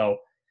perspectives. So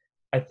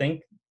I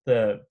think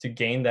to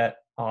gain that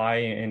eye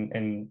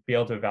and be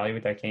able to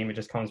evaluate that game, it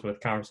just comes with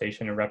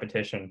conversation and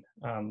repetition.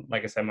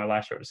 Like I said, my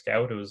last year at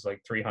Scout, it was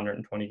like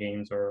 320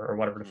 games or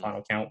whatever the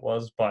final count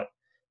was. But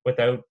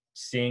without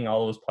seeing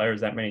all those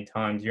players that many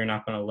times, you're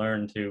not going to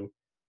learn to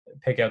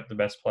pick out the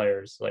best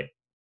players. Like,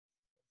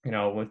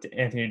 with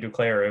Anthony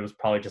Duclair, it was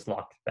probably just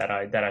luck that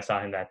I saw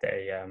him that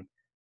day.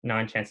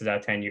 9 chances out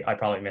of 10, I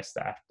probably missed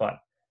that. But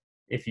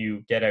if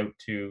you get out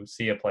to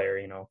see a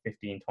player,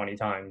 15, 20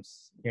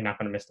 times, you're not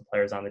going to miss the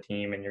players on the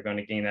team, and you're going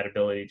to gain that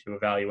ability to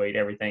evaluate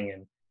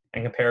everything.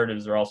 And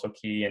comparatives are also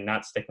key, and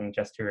not sticking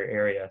just to your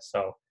area.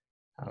 So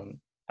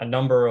a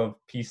number of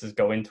pieces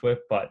go into it,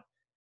 but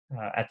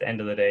at the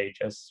end of the day,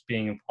 just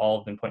being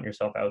involved and putting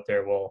yourself out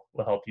there will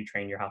help you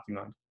train your hockey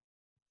mind.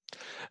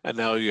 And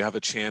now you have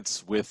a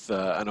chance with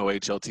an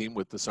OHL team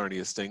with the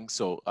Sarnia Sting.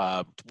 So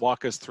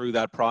walk us through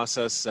that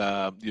process.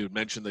 You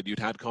mentioned that you'd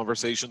had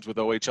conversations with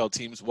OHL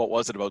teams. What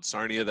was it about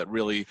Sarnia that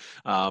really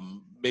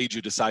made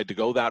you decide to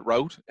go that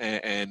route,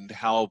 and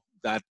how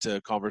that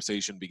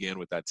conversation began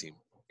with that team?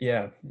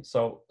 Yeah,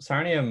 so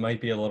Sarnia might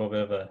be a little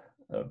bit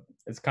of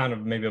it's kind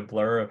of maybe a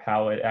blur of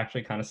how it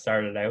actually kind of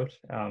started out.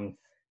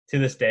 To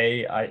this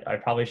day, I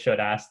probably should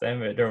ask them.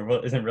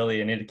 There isn't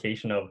really an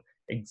indication of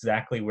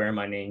exactly where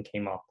my name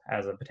came up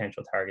as a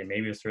potential target.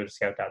 Maybe it was through the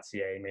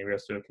Scout.ca, maybe it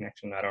was through a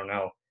connection, I don't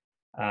know.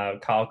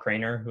 Kyle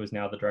Craner, who is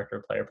now the director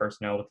of player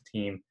personnel with the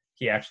team,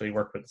 he actually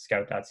worked with the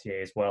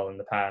Scout.ca as well in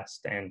the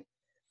past. And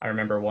I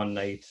remember one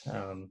night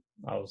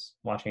I was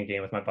watching a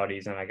game with my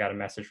buddies, and I got a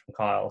message from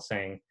Kyle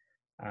saying,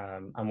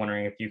 I'm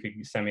wondering if you could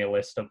send me a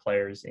list of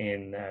players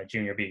in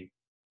Junior B,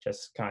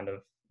 just kind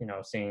of,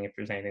 seeing if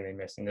there's anything they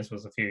missed. And this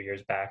was a few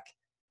years back.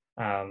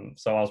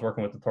 So I was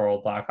working with the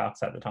Thorold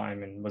Blackhawks at the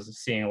time and was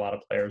seeing a lot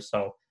of players.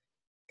 So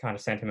kind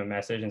of sent him a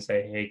message and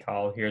say, hey,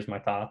 Kyle, here's my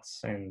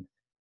thoughts. And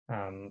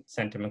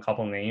sent him a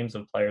couple names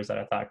of players that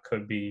I thought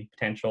could be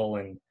potential.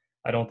 And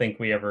I don't think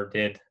we ever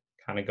did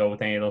kind of go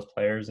with any of those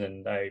players.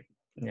 And I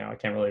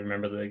can't really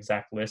remember the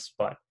exact list,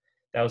 but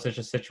that was such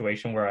a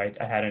situation where I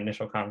had an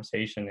initial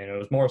conversation, and it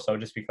was more so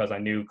just because I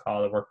knew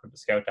Kyle had worked with the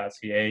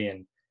Scout.ca,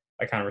 and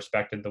I kind of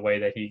respected the way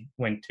that he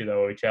went to the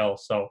OHL.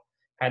 So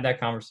had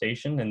that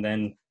conversation, and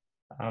then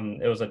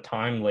it was a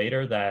time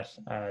later that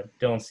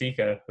Dylan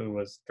Sika, who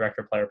was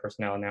director of player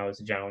personnel and now is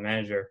a general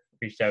manager,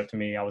 reached out to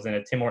me. I was in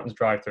a Tim Hortons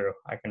drive-thru.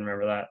 I can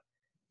remember that.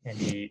 And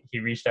he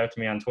reached out to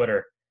me on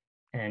Twitter,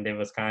 and it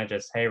was kind of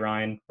just, hey,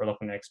 Ryan, we're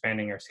looking at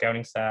expanding our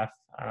scouting staff.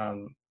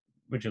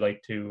 Would you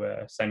like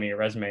to send me a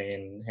resume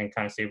and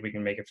kind of see if we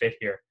can make it fit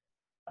here?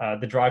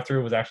 The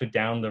drive-thru was actually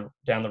down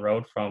the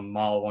road from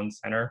Mall 1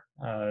 Center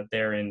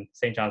there in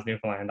St. John's,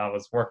 Newfoundland. I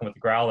was working with the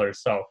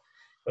Growlers, so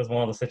it was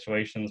one of the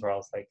situations where I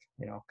was like,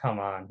 come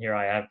on, here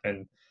I have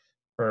been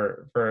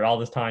for all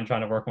this time trying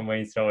to work my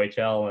way into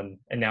OHL,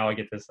 and now I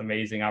get this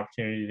amazing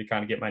opportunity to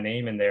kind of get my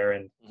name in there,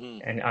 and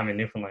I'm in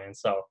Newfoundland.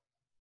 So,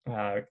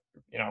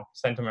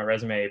 sent him a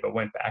resume, but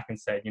went back and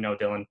said,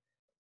 Dylan,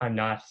 I'm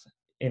not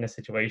in a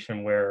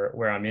situation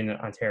where I'm in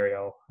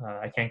Ontario.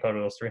 I can't go to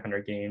those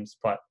 300 games,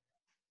 but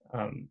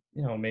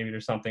maybe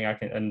there's something I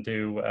can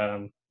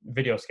do,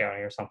 video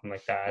scouting or something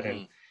like that.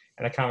 And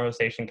the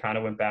conversation kind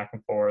of went back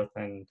and forth,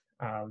 and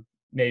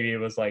maybe it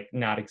was like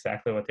not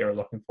exactly what they were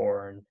looking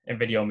for. And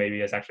video maybe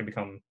has actually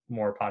become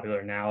more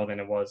popular now than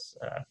it was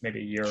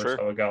maybe a year or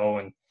so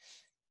ago.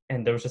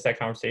 And there was just that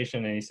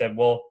conversation, and he said,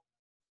 well,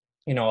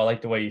 I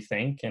like the way you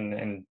think.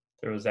 And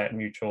there was that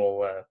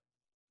mutual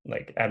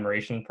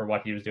admiration for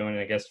what he was doing, and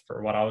I guess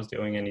for what I was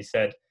doing. And he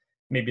said,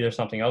 maybe there's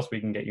something else we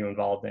can get you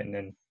involved in.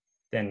 And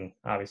then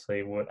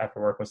obviously after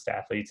work with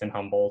Stathletes and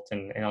Humboldt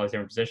and all these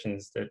different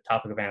positions, the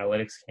topic of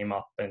analytics came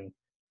up and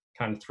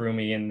kind of threw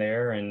me in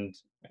there, and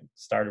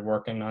started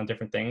working on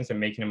different things and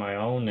making it my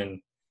own.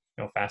 And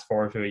fast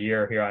forward to a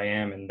year, here I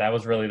am. And that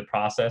was really the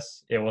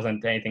process. It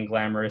wasn't anything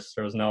glamorous.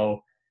 There was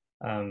no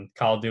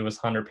Kyle Dubas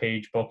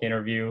 100-page book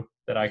interview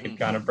that I could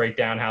kind of break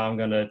down how I'm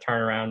going to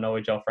turn around an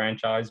OHL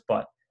franchise,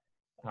 but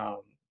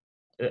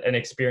an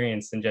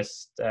experience and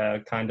just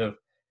kind of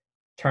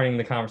turning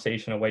the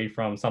conversation away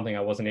from something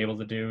I wasn't able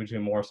to do to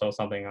more so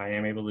something I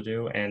am able to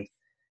do. And,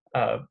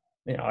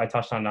 I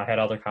touched on, I had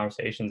other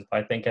conversations, but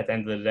I think at the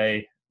end of the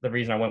day, the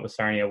reason I went with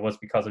Sarnia was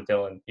because of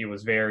Dylan. He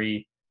was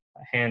very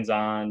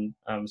hands-on,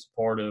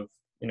 supportive.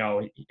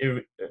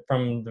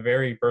 From the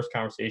very first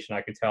conversation,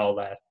 I could tell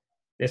that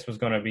this was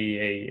going to be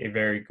a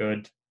very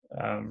good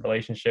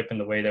relationship in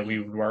the way that we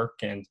would work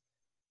and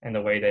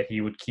the way that he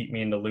would keep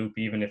me in the loop,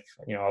 even if,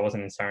 I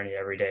wasn't in Sarnia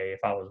every day, if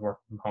I was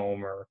working from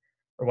home or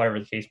whatever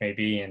the case may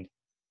be. And,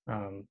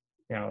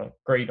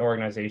 great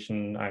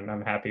organization.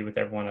 I'm happy with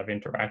everyone I've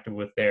interacted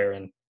with there.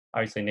 And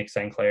obviously Nick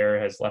St. Clair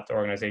has left the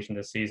organization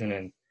this season,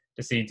 and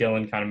to see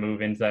Dylan kind of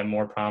move into that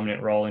more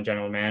prominent role in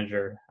general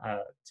manager,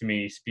 to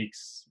me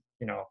speaks,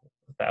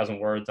 1,000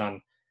 words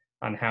on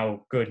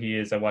how good he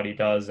is at what he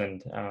does.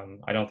 And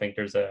I don't think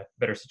there's a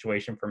better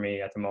situation for me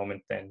at the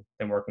moment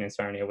than working in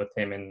Sarnia with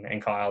him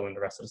and Kyle and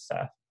the rest of the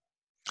staff.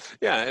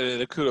 Yeah,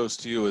 and kudos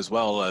to you as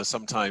well.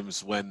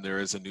 Sometimes when there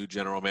is a new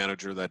general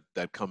manager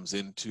that comes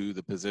into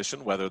the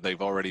position, whether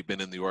they've already been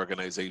in the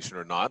organization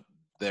or not,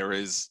 there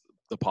is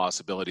the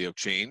possibility of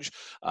change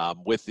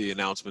with the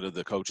announcement of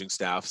the coaching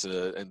staffs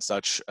and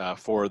such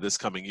for this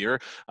coming year.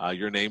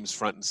 Your name's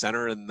front and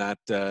center in that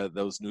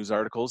those news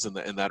articles and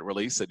that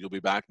release that you'll be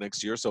back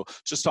next year. So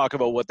just talk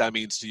about what that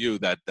means to you,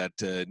 that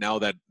now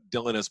that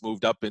Dylan has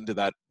moved up into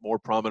that more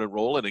prominent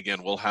role, and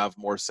again, we'll have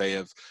more say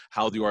of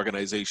how the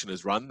organization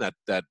is run,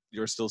 that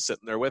you're still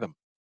sitting there with him.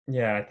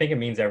 Yeah, I think it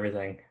means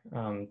everything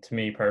to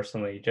me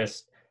personally.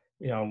 Just,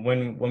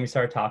 when we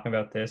started talking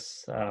about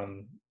this,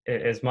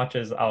 as much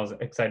as I was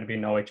excited to be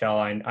in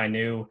OHL, I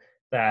knew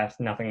that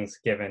nothing's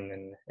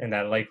given, and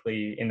that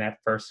likely in that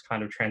first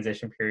kind of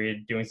transition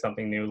period, doing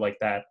something new like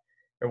that,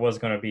 there was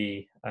going to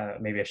be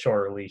maybe a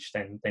shorter leash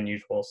than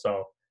usual.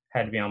 So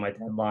had to be on my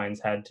deadlines,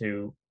 had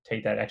to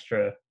take that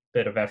extra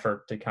bit of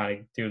effort to kind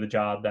of do the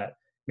job that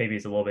maybe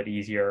is a little bit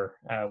easier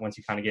once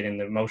you kind of get in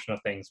the motion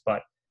of things.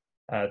 But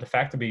the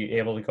fact to be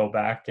able to go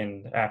back,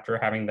 and after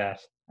having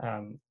that,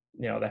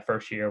 that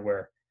first year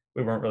where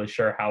we weren't really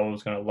sure how it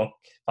was going to look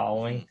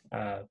following,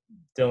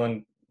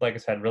 Dylan, like I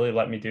said, really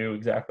let me do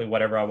exactly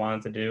whatever I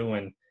wanted to do.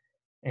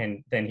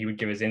 And then he would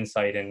give his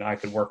insight and I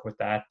could work with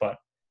that. But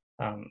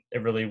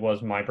it really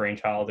was my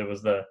brainchild. It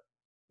was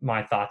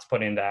my thoughts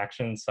put into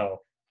action. So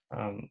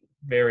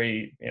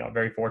very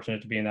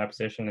fortunate to be in that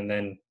position. And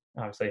then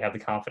obviously have the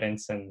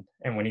confidence and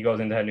when he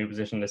goes into that new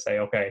position to say,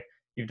 okay,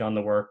 you've done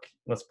the work,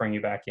 let's bring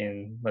you back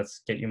in,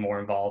 let's get you more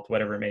involved,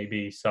 whatever it may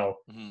be. So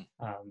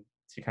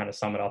to kind of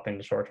sum it up in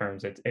the short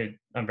terms,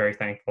 I'm very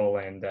thankful.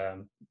 And,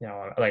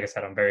 like I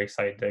said, I'm very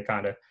excited to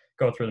kind of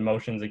go through the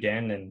motions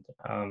again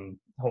and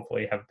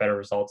hopefully have better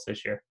results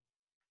this year.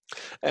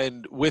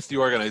 And with the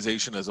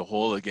organization as a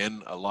whole,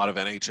 again, a lot of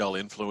NHL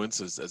influence,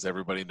 as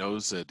everybody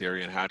knows,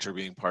 Derian Hatcher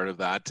being part of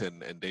that,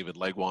 and David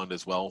Legwand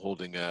as well,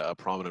 holding a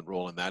prominent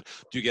role in that.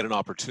 Do you get an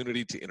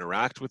opportunity to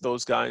interact with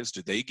those guys?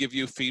 Do they give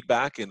you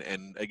feedback? And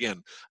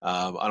again,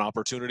 an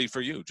opportunity for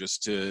you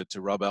just to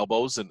rub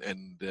elbows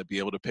and be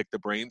able to pick the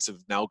brains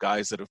of now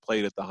guys that have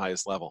played at the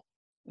highest level?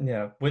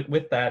 Yeah,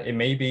 with that, it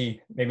may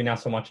be maybe not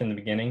so much in the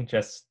beginning.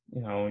 Just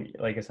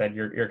like I said,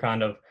 you're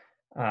kind of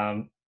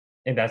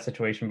in that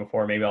situation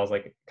before. Maybe I was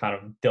like kind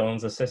of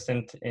Dylan's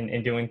assistant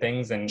in doing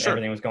things, and Sure.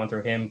 Everything was going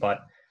through him.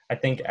 But I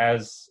think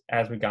as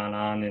we've gone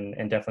on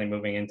and definitely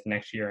moving into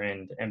next year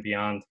and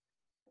beyond,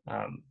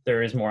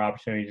 there is more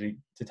opportunity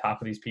to talk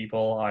with these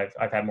people.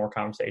 I've had more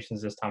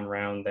conversations this time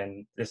around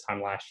than this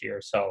time last year.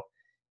 So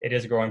it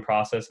is a growing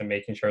process and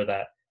making sure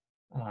that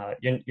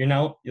you're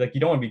now, like,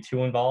 you don't want to be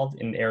too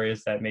involved in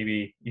areas that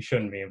maybe you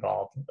shouldn't be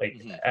involved. Like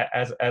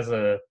as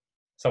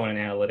someone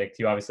in analytics,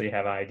 you obviously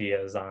have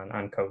ideas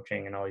on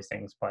coaching and all these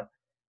things, but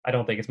I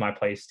don't think it's my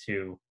place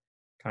to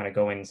kind of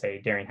go in and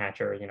say, Derian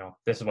Hatcher,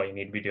 this is what you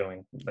need to be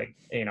doing. Like,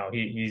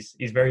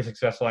 he's very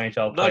successful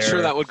NHL player. Not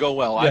sure that would go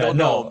well. Yeah, I don't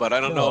know, but I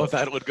don't know if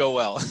that would go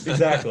well.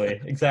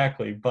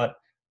 Exactly. But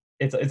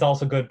it's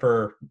also good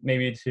for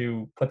maybe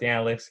to put the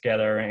analytics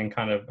together and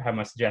kind of have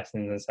my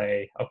suggestions and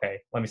say, okay,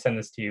 let me send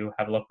this to you.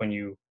 Have a look when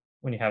you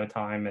have a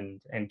time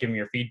and give me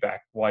your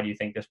feedback. Why do you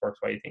think this works?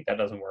 Why do you think that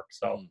doesn't work?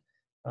 So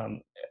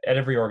at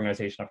every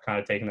organization, I've kind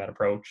of taken that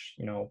approach,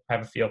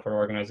 have a feel for an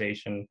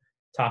organization,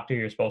 talk to who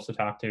you're supposed to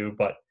talk to.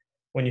 But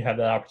when you have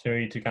that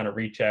opportunity to kind of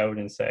reach out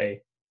and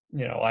say,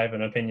 I have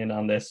an opinion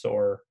on this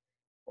or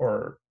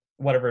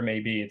whatever it may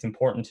be, it's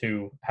important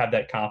to have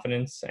that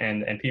confidence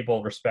and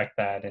people respect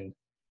that. And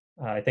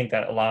I think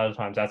that a lot of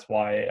times that's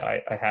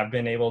why I have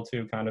been able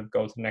to kind of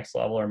go to the next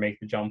level or make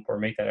the jump or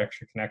make that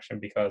extra connection,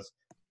 because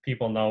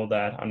people know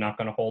that I'm not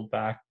going to hold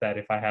back, that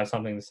if I have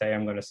something to say,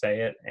 I'm going to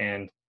say it.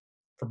 And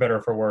for better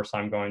or for worse,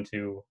 I'm going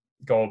to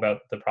go about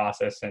the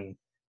process, and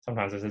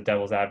sometimes as a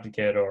devil's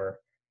advocate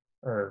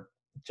or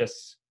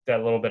just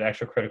that little bit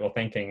extra critical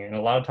thinking. And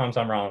a lot of times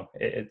I'm wrong.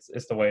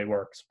 It's the way it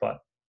works. But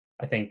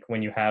I think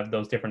when you have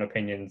those different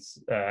opinions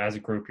as a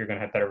group, you're going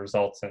to have better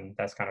results. And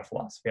that's kind of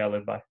philosophy I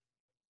live by.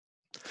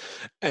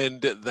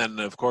 And then,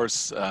 of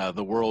course,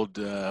 the world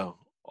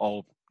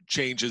all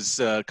changes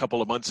a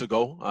couple of months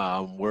ago.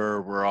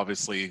 We're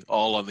obviously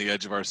all on the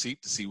edge of our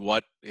seat to see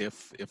what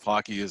if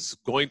hockey is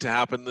going to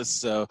happen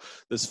this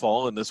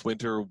fall and this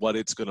winter, what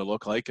it's going to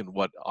look like and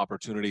what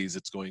opportunities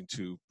it's going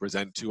to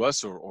present to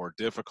us, or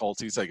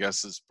difficulties, I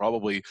guess, is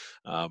probably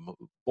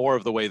more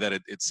of the way that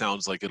it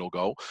sounds like it'll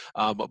go.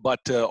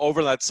 But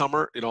over that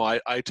summer,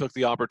 I took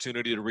the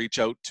opportunity to reach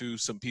out to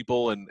some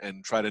people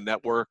and try to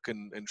network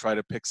and try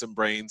to pick some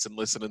brains and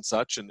listen and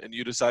such. And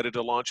you decided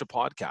to launch a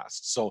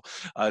podcast. So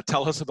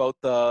tell us about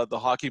the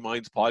Hockey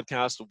Minds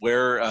podcast,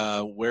 where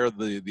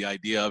the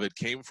idea of it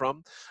came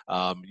from.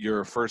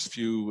 Your first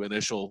few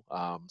initial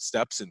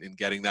steps in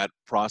getting that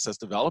process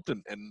developed,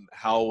 and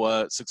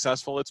how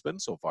successful it's been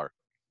so far.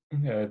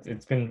 Yeah,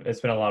 it's been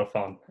a lot of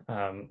fun.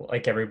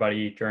 Like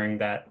everybody during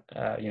that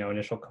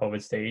initial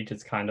COVID stage,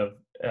 it's kind of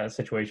a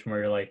situation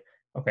where you're like,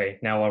 okay,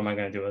 now what am I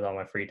going to do with all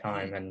my free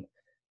time? And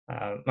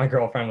my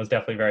girlfriend was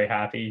definitely very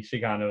happy.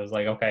 She kind of was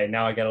like, okay,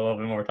 now I get a little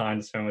bit more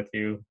time to spend with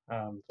you.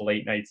 The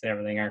late nights and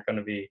everything aren't going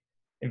to be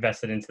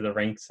invested into the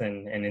rinks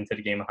and into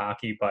the game of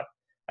hockey. But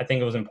I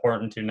think it was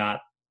important to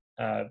not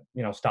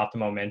stop the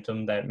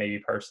momentum that maybe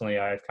personally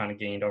I've kind of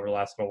gained over the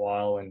last little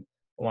while, and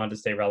wanted to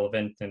stay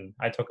relevant. And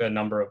I took a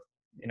number of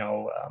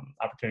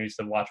opportunities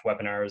to watch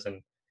webinars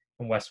and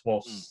Wes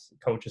Wolf's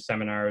coaches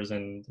seminars,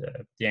 and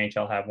the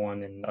NHL have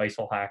one, and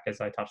ISO Hack, as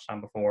I touched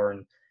on before,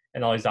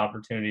 and all these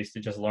opportunities to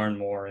just learn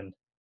more. And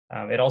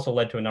it also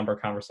led to a number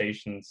of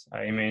conversations.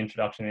 In my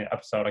introduction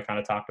episode, I kind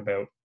of talked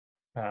about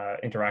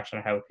interaction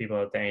I have with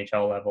people at the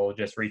NHL level,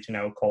 just reaching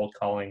out, cold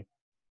calling.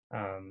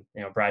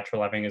 Brad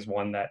Treleving is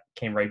one that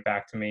came right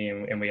back to me,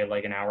 and we had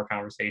like an hour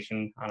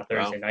conversation on a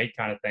Thursday night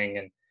kind of thing.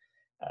 And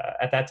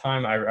at that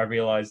time, I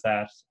realized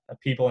that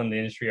people in the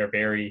industry are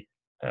very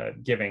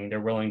giving.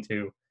 They're willing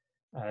to,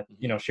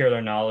 share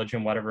their knowledge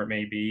and whatever it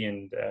may be.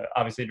 And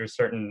obviously, there's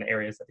certain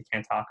areas that they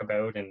can't talk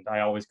about. And I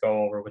always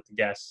go over with the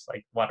guests,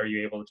 like, what are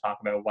you able to talk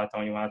about? What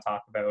don't you want to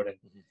talk about?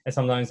 And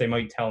sometimes they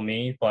might tell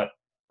me, but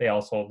they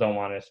also don't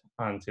want it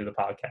onto the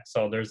podcast.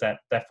 So there's that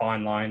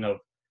fine line of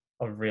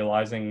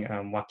realizing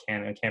what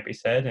can and can't be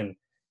said. And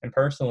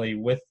personally,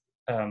 with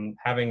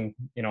having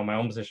my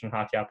own position in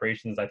hockey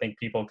operations, I think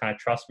people kind of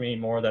trust me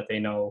more, that they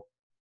know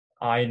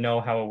I know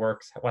how it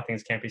works, what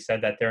things can't be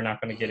said, that they're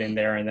not going to get in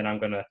there and then I'm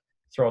going to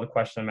throw the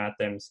question at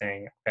them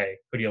saying, okay,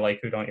 who do you like,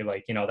 who don't you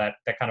like, that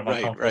kind of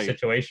uncomfortable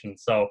situation.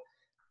 So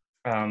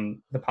the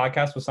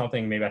podcast was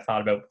something maybe I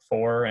thought about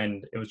before,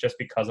 and it was just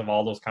because of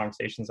all those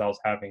conversations I was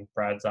having.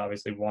 Brad's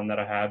obviously one that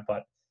I had,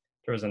 but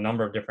there was a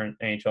number of different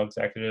NHL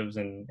executives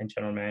and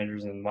general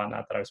managers and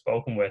whatnot that I've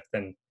spoken with.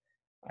 And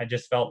I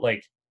just felt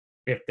like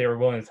if they were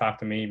willing to talk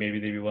to me, maybe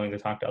they'd be willing to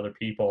talk to other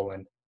people.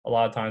 And a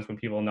lot of times when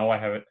people know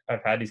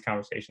I've had these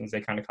conversations,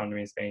 they kind of come to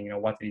me and saying,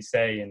 what did he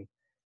say? And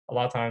a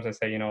lot of times I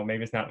say,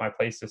 maybe it's not my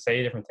place to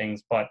say different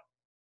things, but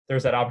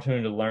there's that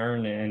opportunity to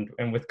learn.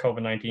 And with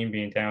COVID-19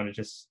 being down, it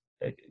just,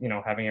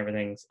 having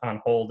everything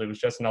on hold, it was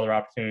just another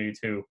opportunity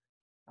to,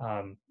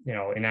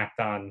 enact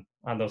on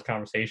those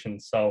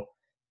conversations. So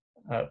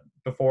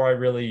before I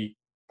really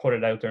put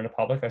it out there in the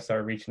public, I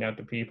started reaching out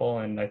to people,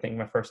 and I think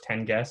my first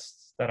 10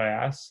 guests that I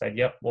asked said,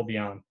 yep, we'll be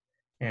on.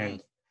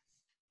 And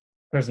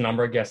there's a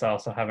number of guests I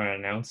also haven't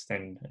announced,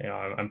 and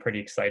I'm pretty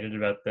excited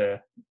about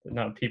the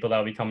people that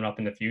will be coming up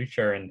in the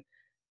future. And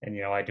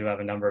I do have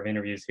a number of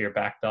interviews here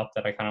backed up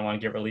that I kind of want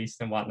to get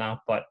released and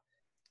whatnot. But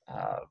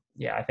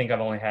I think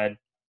I've only had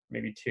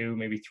maybe 2,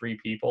 maybe 3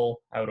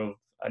 people out of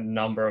a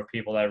number of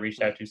people that I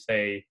reached out to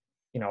say,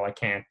 I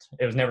can't.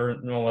 It was never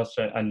almost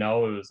a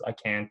no. It was I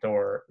can't,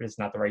 or it's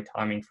not the right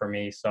timing for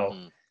me. So,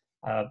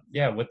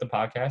 with the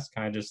podcast,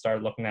 kind of just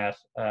started looking at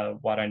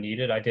what I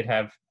needed. I did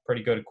have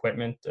pretty good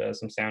equipment,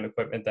 some sound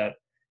equipment that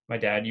my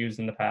dad used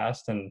in the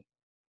past, and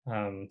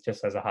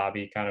just as a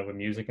hobby, kind of with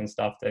music and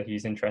stuff that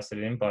he's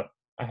interested in. But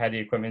I had the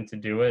equipment to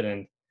do it,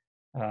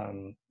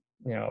 and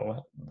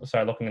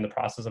started looking in the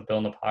process of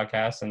building a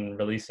podcast and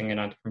releasing it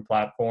on different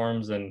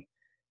platforms, and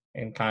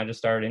kind of just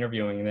started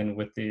interviewing. And then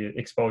with the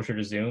exposure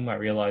to Zoom, I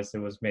realized it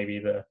was maybe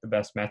the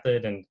best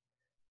method. And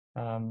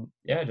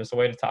just a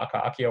way to talk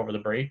hockey over the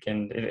break.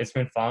 And it's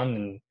been fun.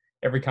 And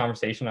every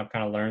conversation I've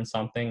kind of learned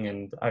something,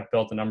 and I've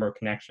built a number of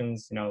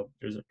connections.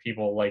 There's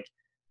people like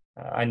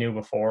I knew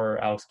before,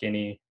 Alex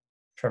Guinea,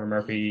 Trevor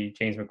Murphy,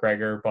 James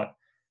McGregor, but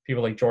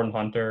people like Jordan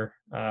Hunter,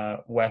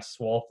 Wes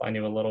Wolf, I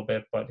knew a little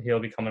bit, but he'll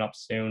be coming up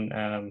soon.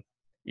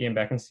 Ian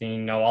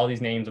Beckenstein, all these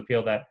names of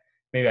people that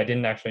maybe I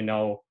didn't actually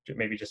know,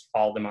 maybe just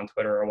followed them on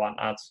Twitter or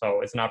whatnot.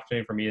 So it's an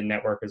opportunity for me to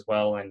network as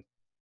well, and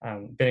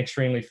been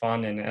extremely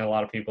fun. And a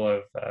lot of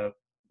people have,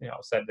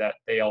 said that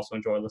they also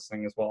enjoy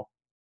listening as well.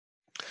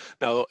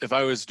 Now, if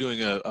I was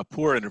doing a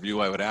poor interview,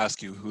 I would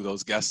ask you who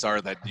those guests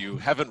are that you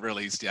haven't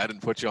released yet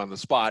and put you on the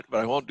spot, but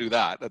I won't do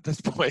that at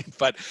this point.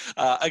 But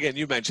again,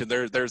 you mentioned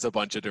there's a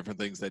bunch of different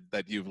things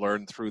that you've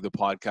learned through the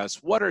podcast.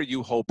 What are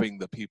you hoping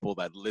the people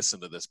that listen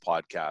to this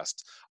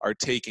podcast are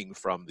taking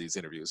from these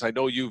interviews? I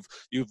know you've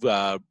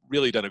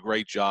really done a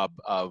great job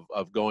of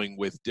going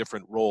with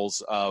different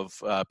roles of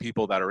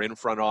people that are in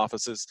front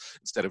offices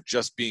instead of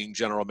just being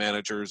general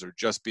managers or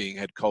just being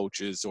head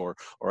coaches or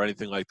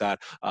anything like that.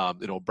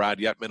 Brad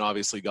Yetman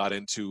obviously got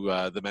into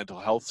the mental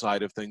health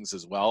side of things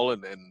as well,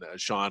 and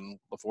Sean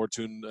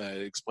Lafortune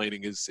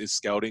explaining his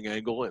scouting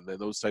angle and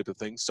those type of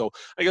things. So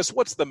I guess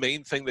what's the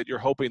main thing that you're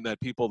hoping that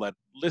people that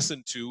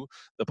listen to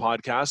the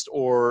podcast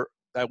or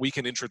that we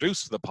can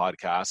introduce to the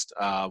podcast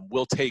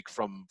will take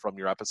from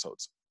your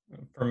episodes?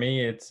 For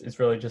me, it's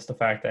really just the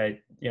fact that,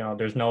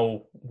 there's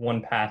no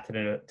one path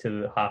to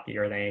the hockey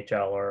or the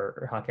NHL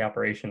or hockey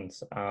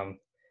operations.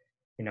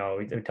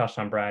 We touched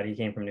on Brad. He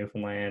came from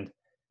Newfoundland,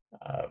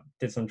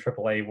 did some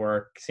AAA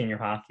work, senior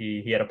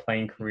hockey. He had a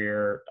playing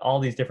career, all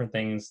these different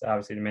things.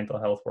 Obviously, the mental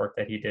health work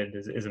that he did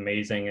is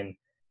amazing. And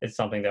it's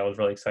something that I was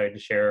really excited to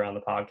share on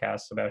the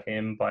podcast about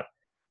him. But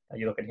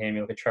you look at him,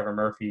 you look at Trevor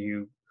Murphy,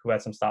 who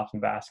had some stops in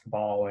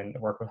basketball and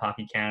worked with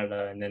Hockey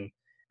Canada. And then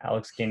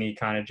Alex Guinea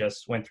kind of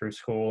just went through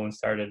school and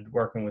started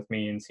working with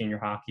me in senior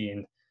hockey.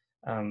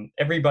 And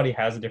everybody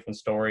has a different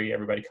story.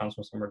 Everybody comes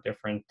from somewhere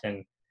different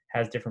and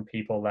has different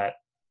people that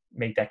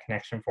make that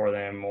connection for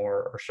them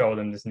or show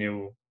them this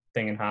new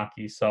thing in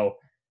hockey. So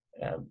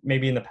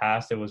maybe in the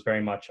past it was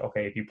very much,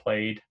 okay, if you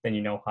played, then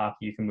you know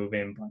hockey, you can move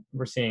in. But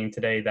we're seeing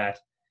today that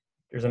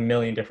there's a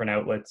million different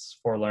outlets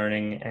for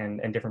learning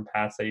and different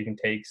paths that you can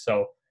take.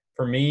 So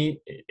for me,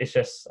 it's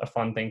just a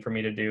fun thing for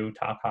me to do,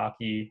 talk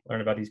hockey,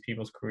 learn about these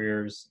people's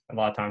careers. A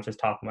lot of times just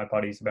talk to my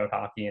buddies about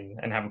hockey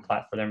and have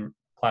a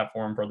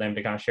platform for them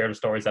to kind of share the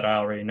stories that I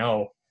already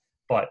know.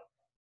 But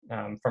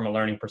from a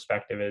learning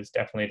perspective is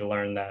definitely to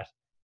learn that,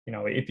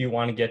 if you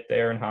want to get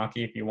there in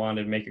hockey, if you want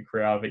to make a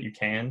career out of it, you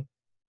can.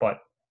 But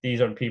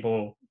these are the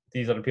people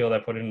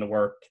that put in the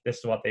work. This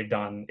is what they've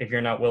done. If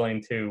you're not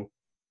willing to,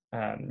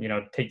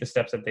 take the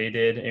steps that they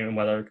did in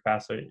whatever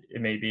capacity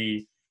it may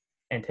be,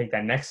 and take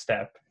that next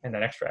step and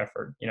that extra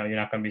effort, you're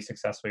not going to be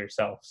successful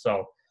yourself.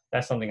 So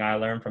that's something I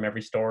learned from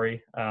every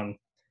story. One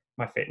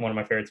of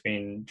my favorites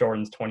being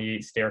Jordan's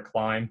 28 stair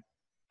climb,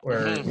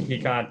 where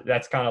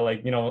that's kind of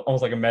like,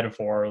 almost like a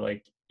metaphor,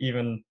 like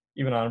even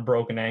on a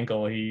broken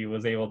ankle, he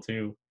was able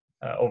to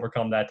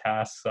overcome that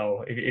task.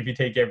 So if you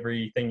take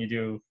everything you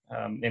do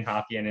in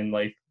hockey and in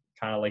life,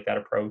 kind of like that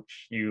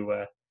approach,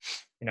 you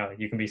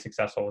can be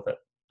successful with it.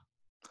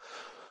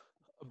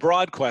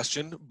 Broad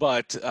question,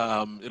 but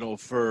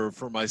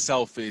for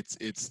myself,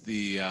 it's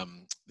the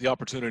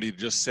opportunity to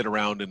just sit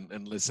around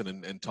and listen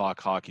and talk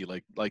hockey,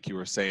 like you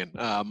were saying.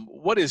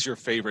 What is your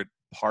favorite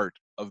part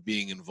of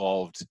being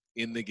involved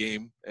in the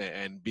game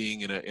and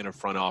being in a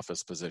front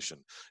office position?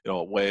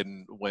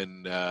 When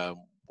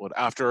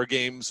after our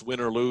games, win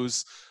or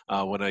lose,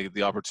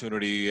 the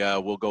opportunity,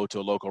 we'll go to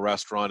a local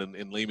restaurant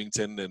in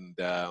Leamington and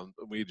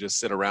we just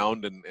sit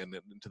around and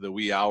into the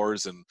wee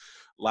hours and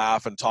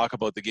laugh and talk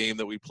about the game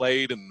that we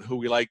played and who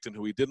we liked and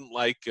who we didn't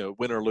like,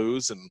 win or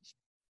lose. And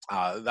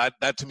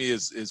that to me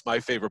is my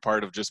favorite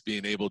part of just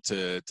being able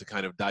to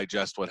kind of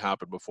digest what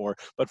happened before.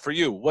 But for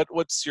you,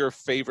 what's your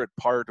favorite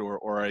part,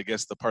 or I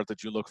guess the part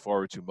that you look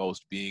forward to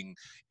most being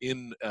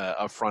in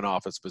a front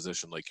office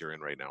position like you're in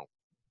right now?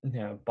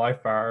 Yeah, by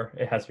far,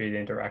 it has to be the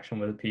interaction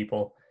with the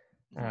people.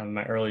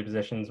 My early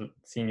positions with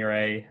Senior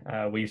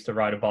A, we used to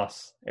ride a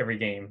bus every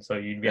game. So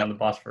you'd be on the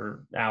bus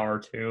for an hour or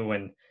two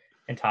and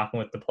talking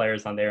with the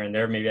players on there. And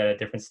they're maybe at a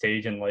different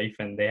stage in life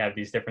and they have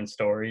these different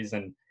stories.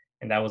 And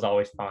that was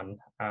always fun.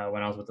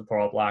 When I was with the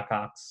Thorold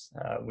Blackhawks,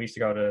 we used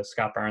to go to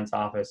Scott Barnes'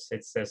 office.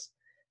 It's this,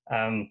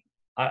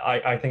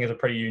 I think it's a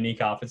pretty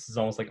unique office. It's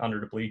almost like under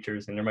the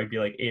bleachers. And there might be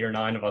like 8 or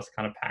 9 of us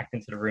kind of packed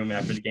into the room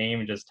after the game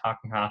and just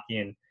talking hockey.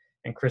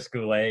 And Chris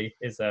Goulet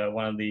is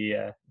one of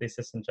the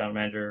assistant general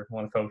manager,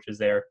 one of the coaches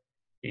there.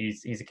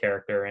 He's a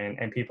character,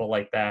 and people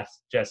like that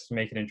just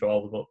make it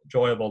enjoyable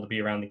to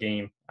be around the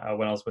game.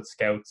 When I was with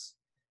Scouts,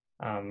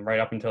 right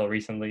up until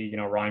recently,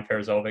 Ryan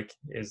Farazovic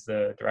is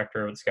the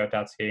director of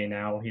Scout.ca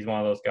now. He's one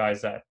of those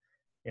guys that,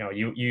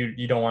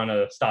 you don't want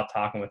to stop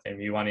talking with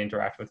him. You want to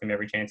interact with him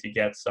every chance you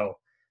get. So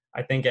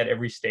I think at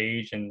every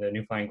stage in the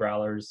Newfoundland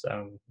Growlers,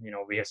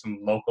 we have some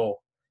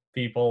local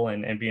people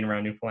and being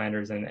around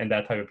Newfoundlanders and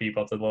that type of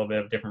people, it's a little bit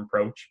of a different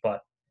approach,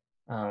 but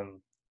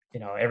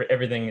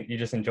everything, you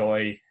just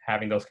enjoy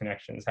having those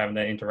connections, having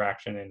that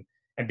interaction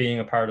and being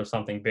a part of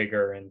something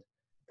bigger. And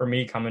for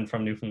me, coming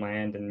from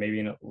Newfoundland and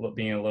maybe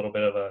being a little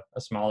bit of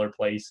a smaller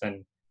place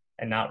and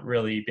not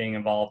really being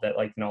involved at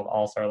the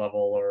all-star level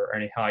or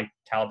any high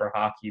caliber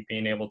hockey,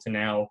 being able to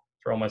now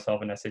throw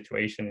myself in that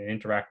situation and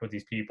interact with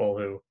these people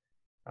who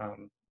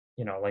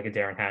like a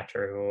Darren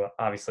Hatcher, who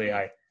obviously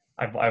I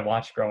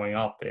watched growing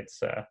up.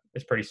 It's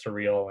pretty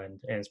surreal and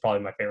it's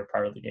probably my favorite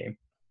part of the game.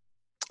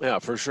 Yeah,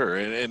 for sure.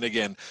 And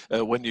again,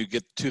 when you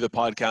get to the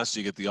podcast,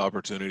 you get the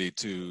opportunity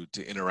to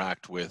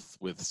interact with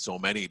so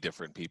many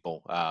different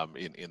people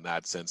in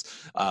that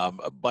sense.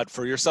 But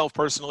for yourself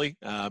personally,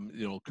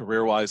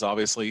 career wise,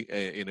 obviously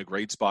in a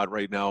great spot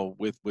right now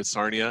with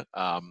Sarnia.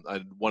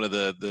 And one of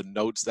the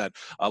notes that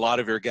a lot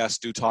of your guests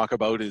do talk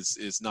about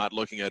is not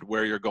looking at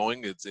where you're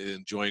going; it's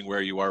enjoying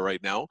where you are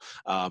right now.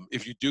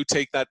 If you do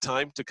take that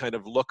time to kind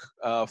of look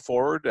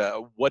forward,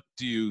 what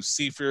do you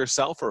see for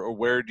yourself, or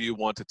where do you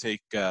want to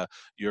take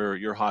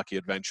your hockey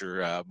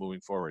adventure moving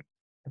forward?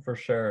 For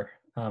sure.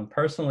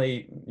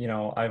 Personally,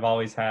 I've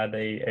always had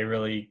a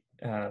really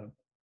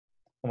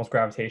almost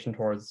gravitation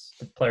towards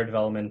player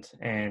development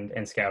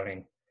and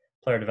scouting.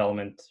 Player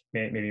development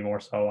maybe more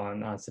so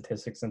on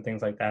statistics and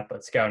things like that,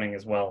 but scouting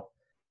as well.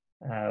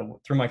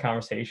 Through my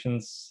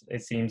conversations,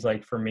 it seems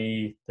like for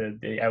me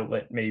the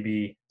outlet may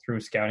be through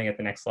scouting at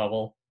the next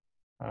level.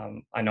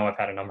 I know I've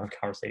had a number of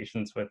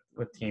conversations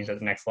with teams at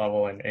the next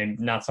level, and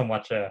not so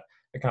much a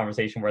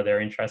conversation where they're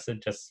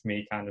interested, just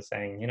me kind of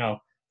saying,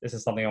 this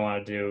is something I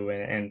want to do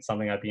and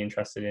something I'd be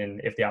interested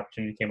in if the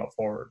opportunity came up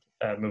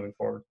moving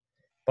forward.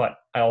 But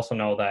I also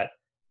know that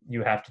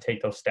you have to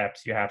take those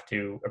steps. You have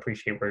to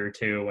appreciate where you're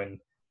to. And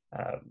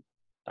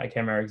I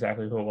can't remember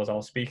exactly who it was I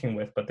was speaking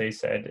with, but they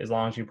said, as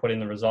long as you put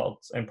in the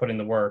results and put in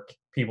the work,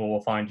 people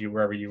will find you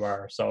wherever you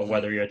are. So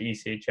whether you're at the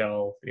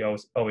ECHL, the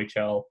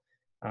OHL,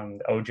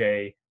 the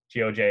OJ,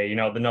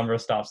 GOJ, the number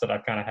of stops that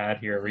I've kind of had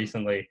here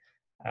recently,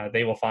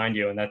 they will find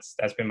you. And that's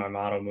been my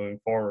motto moving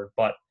forward.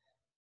 But,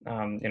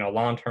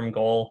 long-term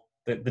goal,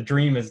 the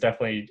dream is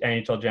definitely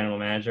NHL general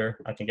manager.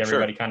 I think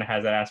everybody kind of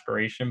has that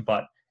aspiration,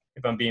 but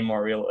if I'm being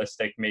more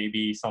realistic,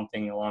 maybe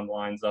something along the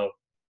lines of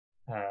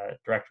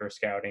director of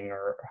scouting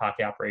or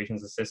hockey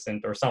operations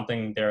assistant or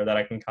something there that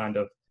I can kind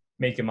of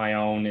make it my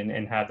own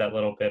and have that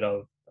little bit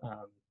of,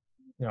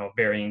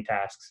 varying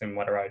tasks in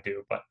whatever I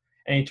do. But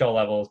NHL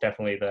level is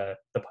definitely the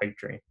pipe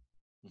dream.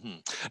 Mm-hmm.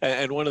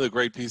 And one of the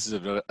great pieces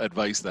of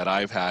advice that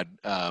I've had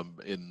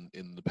in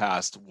the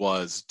past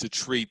was to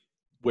treat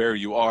where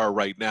you are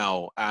right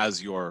now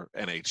as your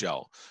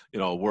NHL.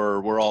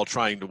 We're all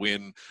trying to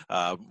win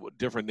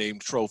different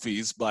named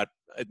trophies, but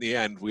in the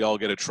end, we all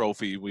get a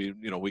trophy. We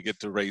get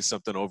to raise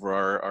something over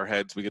our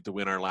heads. We get to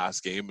win our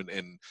last game,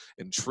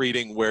 and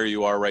treating where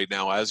you are right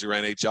now as your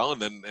NHL,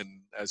 and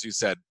as you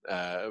said,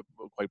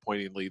 quite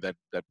poignantly, that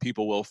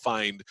people will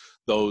find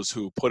those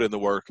who put in the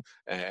work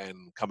and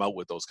come out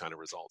with those kind of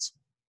results.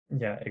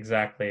 Yeah,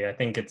 exactly. I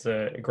think it's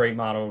a great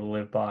motto to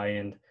live by.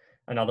 And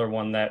another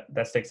one that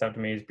sticks out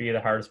to me is be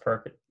the hardest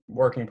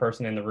working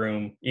person in the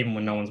room, even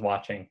when no one's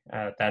watching.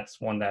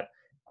 That's one that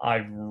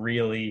I've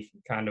really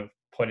kind of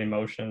put in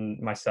motion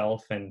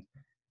myself. And,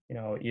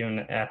 even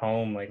at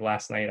home, like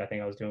last night, I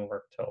think I was doing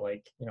work till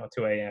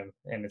 2 a.m.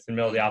 and it's in the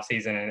middle of the off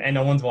season and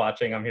no one's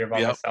watching. I'm here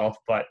by myself,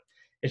 but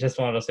it's just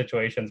one of those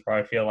situations where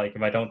I feel like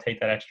if I don't take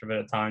that extra bit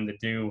of time to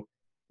do,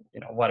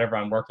 whatever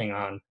I'm working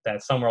on,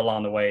 that somewhere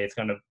along the way, it's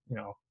going to,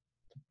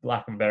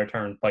 lack of a better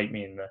term, bite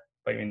me in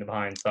the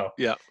behind. So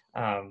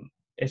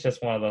it's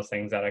just one of those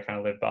things that I kind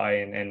of live by.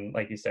 And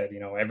like you said,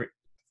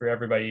 for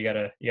everybody, you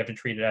have to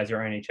treat it as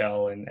your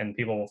NHL, and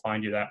people will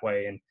find you that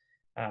way. And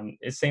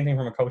it's the same thing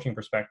from a coaching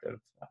perspective.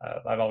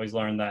 I've always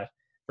learned that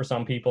for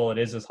some people, it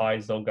is as high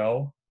as they'll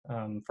go.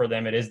 For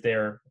them, it is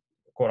their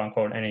quote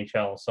unquote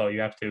NHL. So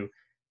you have to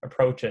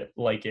approach it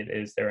like it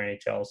is their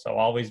NHL. So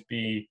always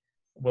be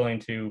willing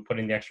to put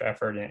in the extra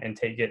effort and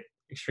take it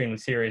extremely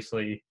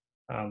seriously,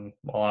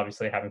 while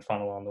obviously having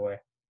fun along the way.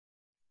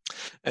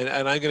 And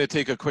I'm going to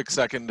take a quick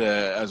second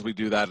as we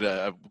do that,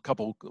 a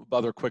couple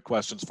other quick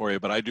questions for you,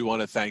 but I do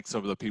want to thank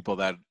some of the people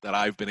that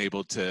I've been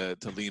able to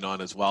lean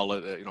on as well.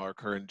 Our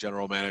current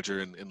general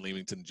manager in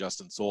Leamington,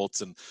 Justin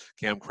Soltz, and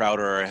Cam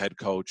Crowder, our head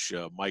coach,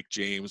 Mike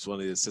James, one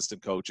of the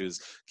assistant coaches,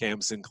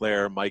 Cam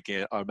Sinclair,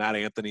 Matt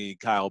Anthony,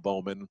 Kyle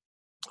Bowman,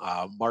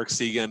 Mark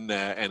Segan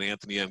and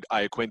Anthony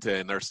Iaquinta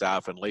and their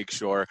staff in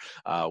Lakeshore,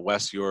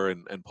 Wes Ure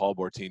and Paul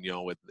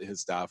Bortino with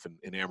his staff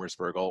in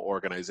Amherstburg, all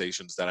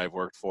organizations that I've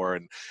worked for.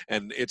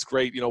 And it's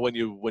great, when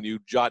you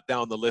jot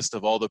down the list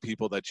of all the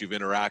people that you've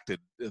interacted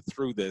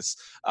through this,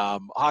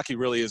 hockey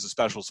really is a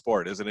special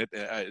sport, isn't it?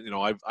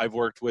 I've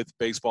worked with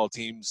baseball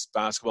teams,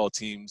 basketball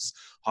teams,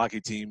 hockey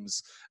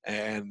teams,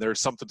 and there's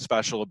something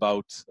special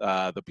about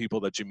the people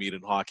that you meet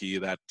in hockey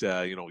that,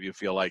 you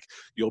feel like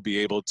you'll be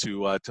able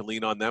to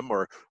lean on them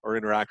or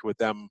interact with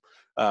them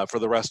for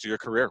the rest of your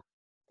career.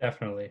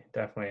 Definitely.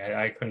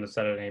 I couldn't have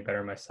said it any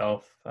better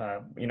myself.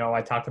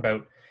 I talked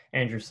about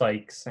Andrew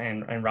Sykes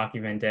and Rocky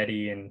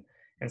Vendetti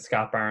and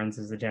Scott Barnes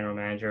as the general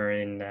manager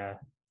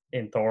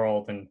in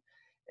Thorold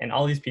and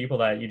all these people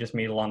that you just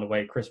meet along the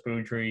way. Chris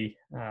Boudry,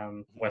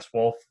 Wes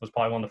Wolf was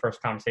probably one of the first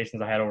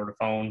conversations I had over the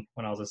phone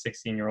when I was a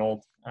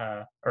 16-year-old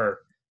or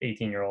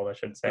 18-year-old, I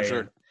should say. For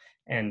sure.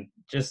 And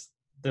just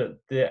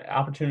the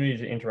opportunity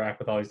to interact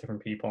with all these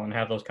different people and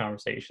have those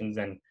conversations,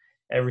 and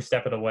every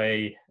step of the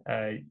way,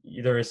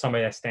 there is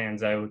somebody that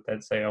stands out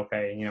that say,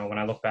 okay, when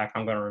I look back,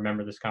 I'm going to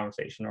remember this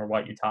conversation or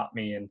what you taught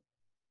me. And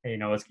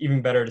it's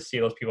even better to see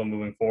those people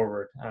moving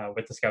forward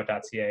with the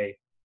Scout.ca.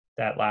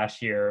 that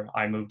last year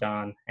I moved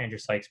on, Andrew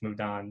Sykes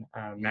moved on,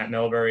 Matt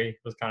Milbury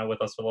was kind of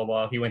with us for a little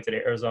while. He went to the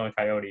Arizona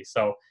Coyotes.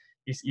 So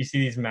you see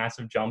these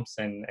massive jumps,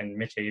 and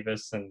Mitch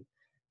Avis, and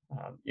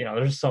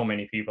there's so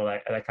many people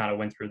that kind of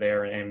went through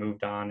there and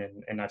moved on,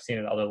 and I've seen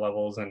it at other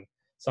levels. And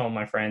some of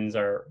my friends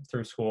are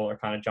through school are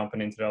kind of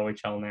jumping into the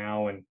OHL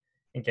now and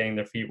getting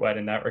their feet wet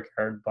in that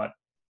regard. But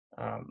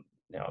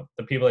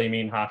the people that you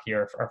meet in hockey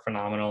are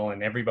phenomenal,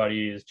 and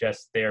everybody is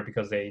just there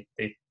because they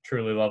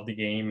truly love the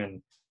game.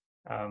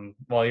 And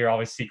while you're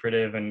always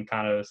secretive and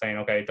kind of saying,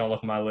 okay, don't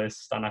look at my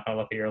list, I'm not going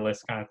to look at your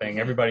list kind of thing,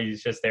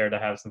 everybody's just there to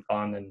have some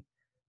fun. And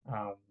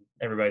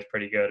everybody's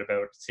pretty good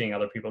about seeing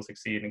other people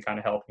succeed and kind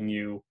of helping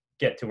you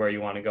get to where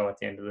you want to go at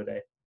the end of the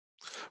day.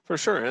 For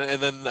sure. And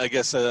then I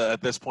guess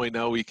at this point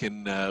now we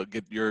can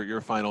get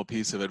your final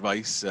piece of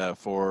advice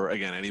for,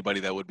 again, anybody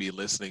that would be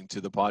listening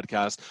to the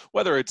podcast,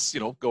 whether it's,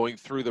 going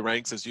through the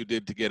ranks as you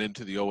did to get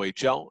into the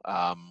OHL,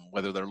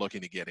 whether they're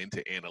looking to get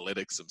into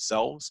analytics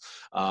themselves.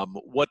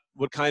 What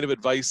kind of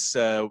advice,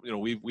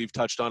 we've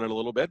touched on it a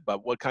little bit,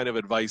 but what kind of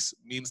advice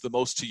means the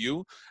most to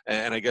you?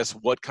 And I guess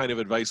what kind of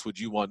advice would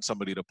you want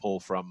somebody to pull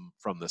from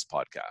this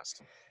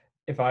podcast?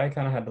 If I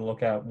kind of had to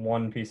look at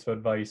one piece of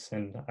advice,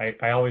 and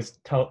I always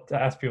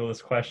ask people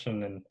this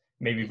question, and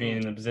maybe being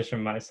in the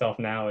position myself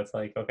now, it's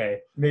like, okay,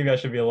 maybe I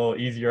should be a little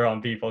easier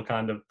on people,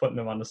 kind of putting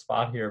them on the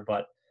spot here,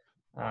 but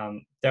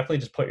definitely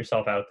just put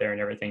yourself out there in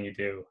everything you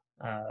do.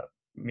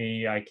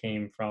 I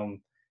came from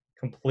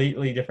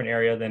completely different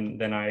area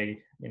than I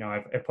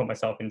put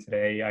myself in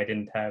today. I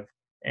didn't have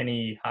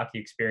any hockey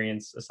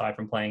experience aside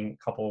from playing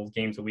a couple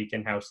games a week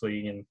in house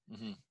league, and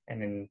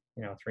in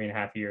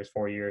 3.5 years,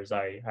 4 years,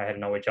 I had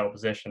an OHL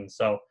position.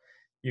 So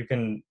you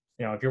can,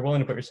 if you're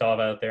willing to put yourself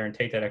out there and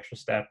take that extra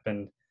step,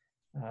 and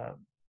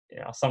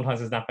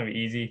sometimes it's not going to be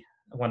easy.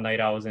 One night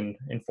I was in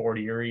Fort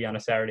Erie on a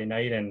Saturday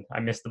night, and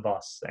I missed the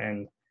bus,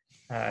 and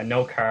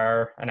no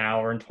car, an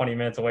hour and 20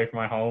 minutes away from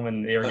my home,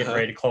 and they were getting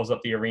ready to close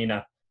up the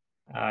arena.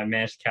 I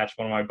managed to catch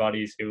one of my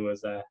buddies who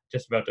was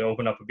just about to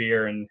open up a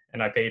beer, and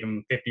I paid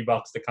him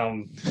 $50 to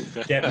come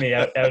get me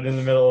out in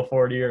the middle of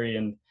Fort Erie.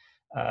 And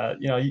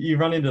you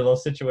run into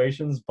those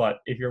situations, but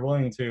if you're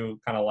willing to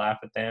kind of laugh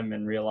at them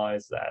and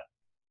realize that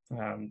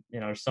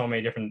there's so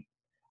many different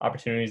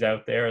opportunities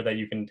out there that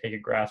you can take a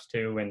grasp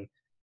to.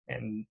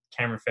 And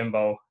Cameron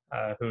Fimbo,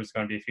 who's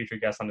going to be a future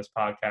guest on this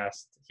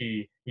podcast,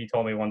 he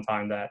told me one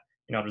time that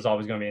there's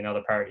always going to be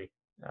another party.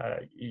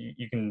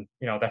 You can,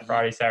 that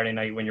Friday, Saturday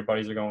night when your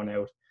buddies are going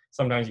out,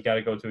 sometimes you got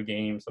to go to a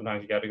game,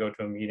 sometimes you got to go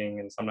to a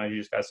meeting, and sometimes you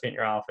just got to sit in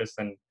your office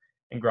and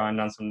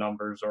grind on some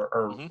numbers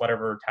or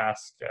whatever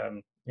task,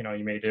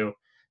 you may do.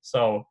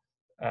 So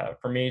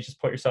for me,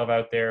 just put yourself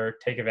out there,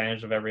 take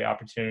advantage of every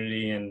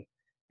opportunity.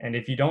 And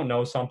if you don't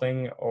know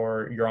something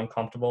or you're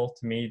uncomfortable,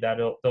 to me,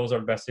 those are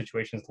the best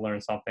situations to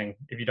learn something.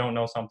 If you don't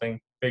know something,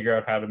 figure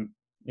out how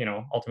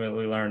to,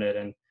 ultimately learn it.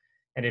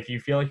 And if you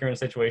feel like you're in a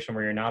situation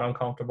where you're not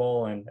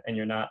uncomfortable and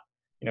you're not,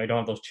 you don't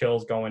have those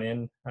chills going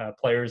in,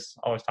 players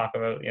always talk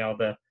about,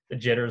 the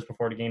jitters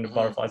before the game, the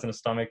butterflies in the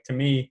stomach. To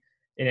me,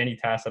 in any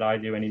task that I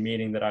do, any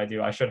meeting that I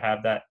do, I should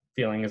have that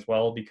feeling as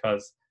well,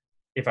 because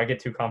if I get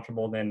too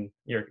comfortable, then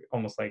you're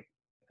almost like,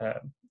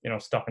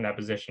 stuck in that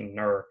position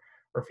or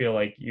feel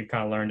like you've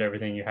kind of learned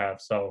everything you have.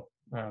 So,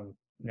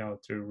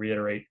 to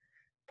reiterate,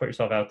 put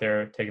yourself out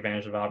there, take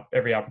advantage of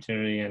every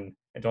opportunity, and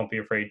don't be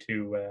afraid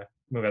to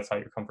move outside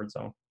your comfort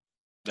zone.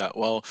 Yeah,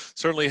 well,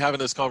 certainly having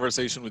this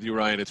conversation with you,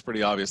 Ryan, it's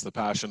pretty obvious the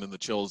passion and the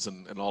chills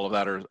and all of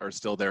that are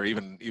still there.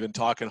 Even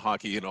talking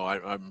hockey,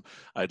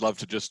 I'd love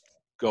to just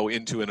go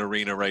into an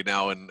arena right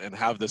now and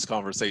have this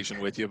conversation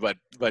with you, but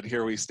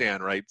here we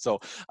stand, right? So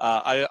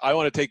I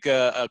want to take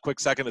a quick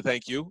second to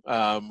thank you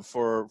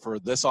for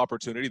this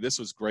opportunity. This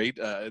was great.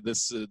 A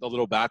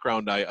little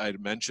background I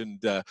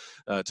mentioned to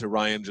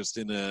Ryan just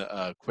in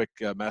a quick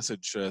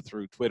message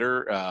through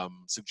Twitter,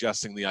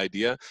 suggesting the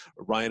idea.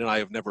 Ryan and I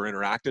have never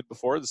interacted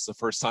before. This is the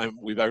first time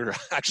we've ever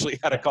actually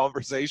had a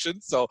conversation.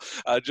 So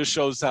just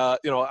shows how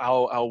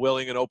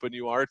willing and open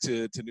you are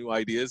to new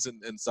ideas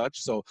and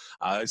such. So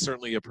I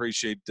certainly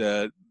appreciate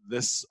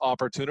this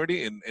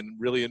opportunity and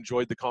really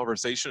enjoyed the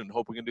conversation, and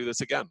hope we can do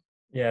this again.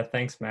 Yeah,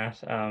 thanks,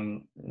 Matt.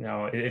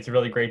 It's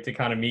really great to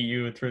kind of meet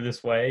you through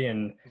this way,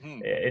 and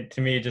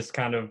to me, it just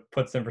kind of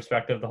puts in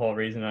perspective the whole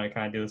reason I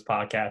kind of do this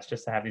podcast,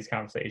 just to have these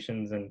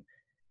conversations. And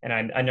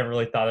I never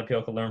really thought that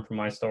people could learn from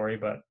my story,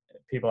 but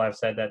people have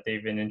said that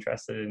they've been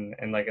interested in,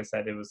 and like I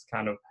said, it was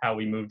kind of how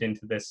we moved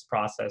into this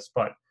process.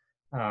 But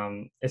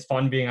it's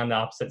fun being on the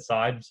opposite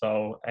side.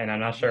 So, and I'm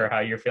not sure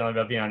how you're feeling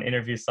about being on the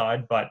interview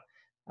side, but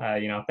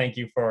thank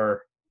you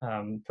for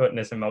putting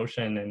this in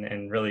motion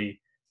and really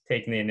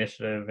taking the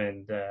initiative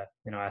and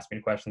asking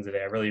me questions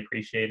today. I really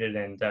appreciate it,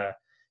 and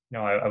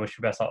I wish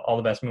you all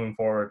the best moving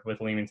forward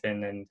with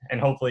Leamington, and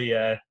hopefully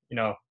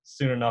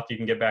soon enough you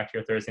can get back to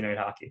your Thursday night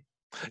hockey.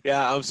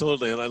 Yeah,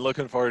 absolutely, and I'm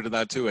looking forward to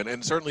that too.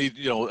 And certainly,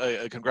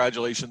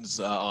 congratulations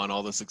on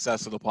all the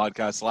success of the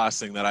podcast. Last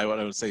thing that I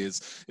would say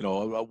is,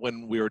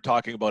 when we were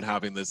talking about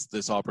having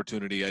this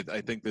opportunity,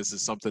 I think this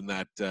is something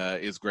that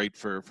is great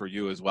for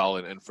you as well,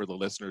 and for the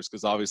listeners,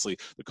 because obviously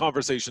the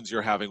conversations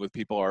you're having with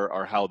people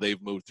are how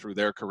they've moved through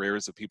their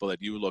careers, the people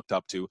that you looked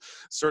up to.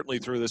 Certainly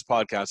through this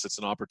podcast, it's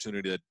an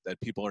opportunity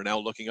that people are now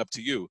looking up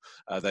to you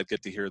that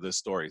get to hear this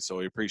story. So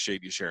we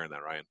appreciate you sharing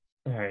that, Ryan.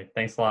 All right.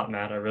 Thanks a lot,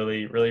 Matt. I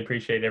really, really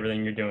appreciate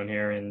everything you're doing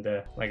here. And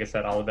like I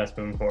said, all the best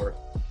moving forward.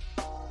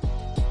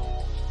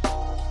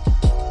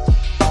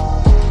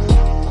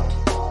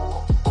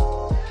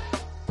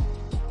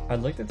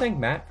 I'd like to thank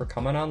Matt for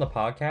coming on the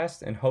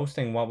podcast and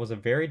hosting what was a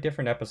very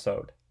different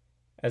episode.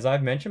 As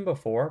I've mentioned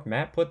before,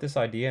 Matt put this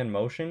idea in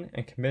motion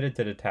and committed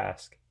to the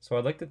task. So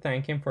I'd like to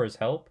thank him for his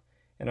help,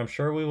 and I'm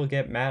sure we will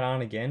get Matt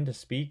on again to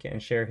speak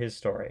and share his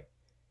story.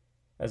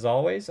 As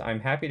always, I'm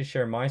happy to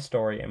share my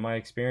story and my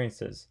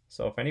experiences,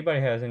 so if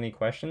anybody has any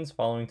questions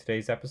following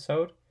today's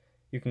episode,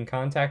 you can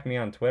contact me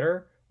on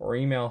Twitter or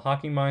email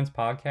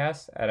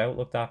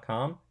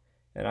hockeymindspodcast@outlook.com,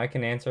 and I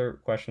can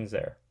answer questions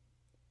there.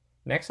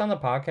 Next on the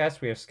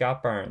podcast, we have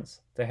Scott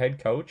Barnes, the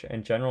head coach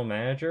and general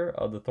manager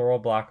of the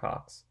Thorold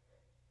Blackhawks.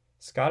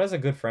 Scott is a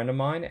good friend of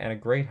mine and a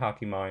great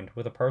hockey mind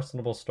with a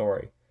personable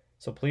story,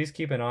 so please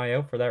keep an eye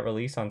out for that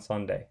release on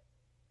Sunday.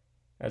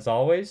 As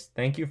always,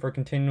 thank you for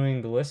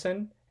continuing to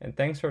listen, and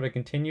thanks for the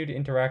continued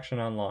interaction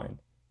online.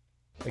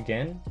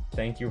 Again,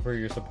 thank you for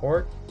your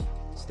support,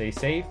 stay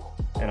safe,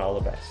 and all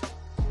the best.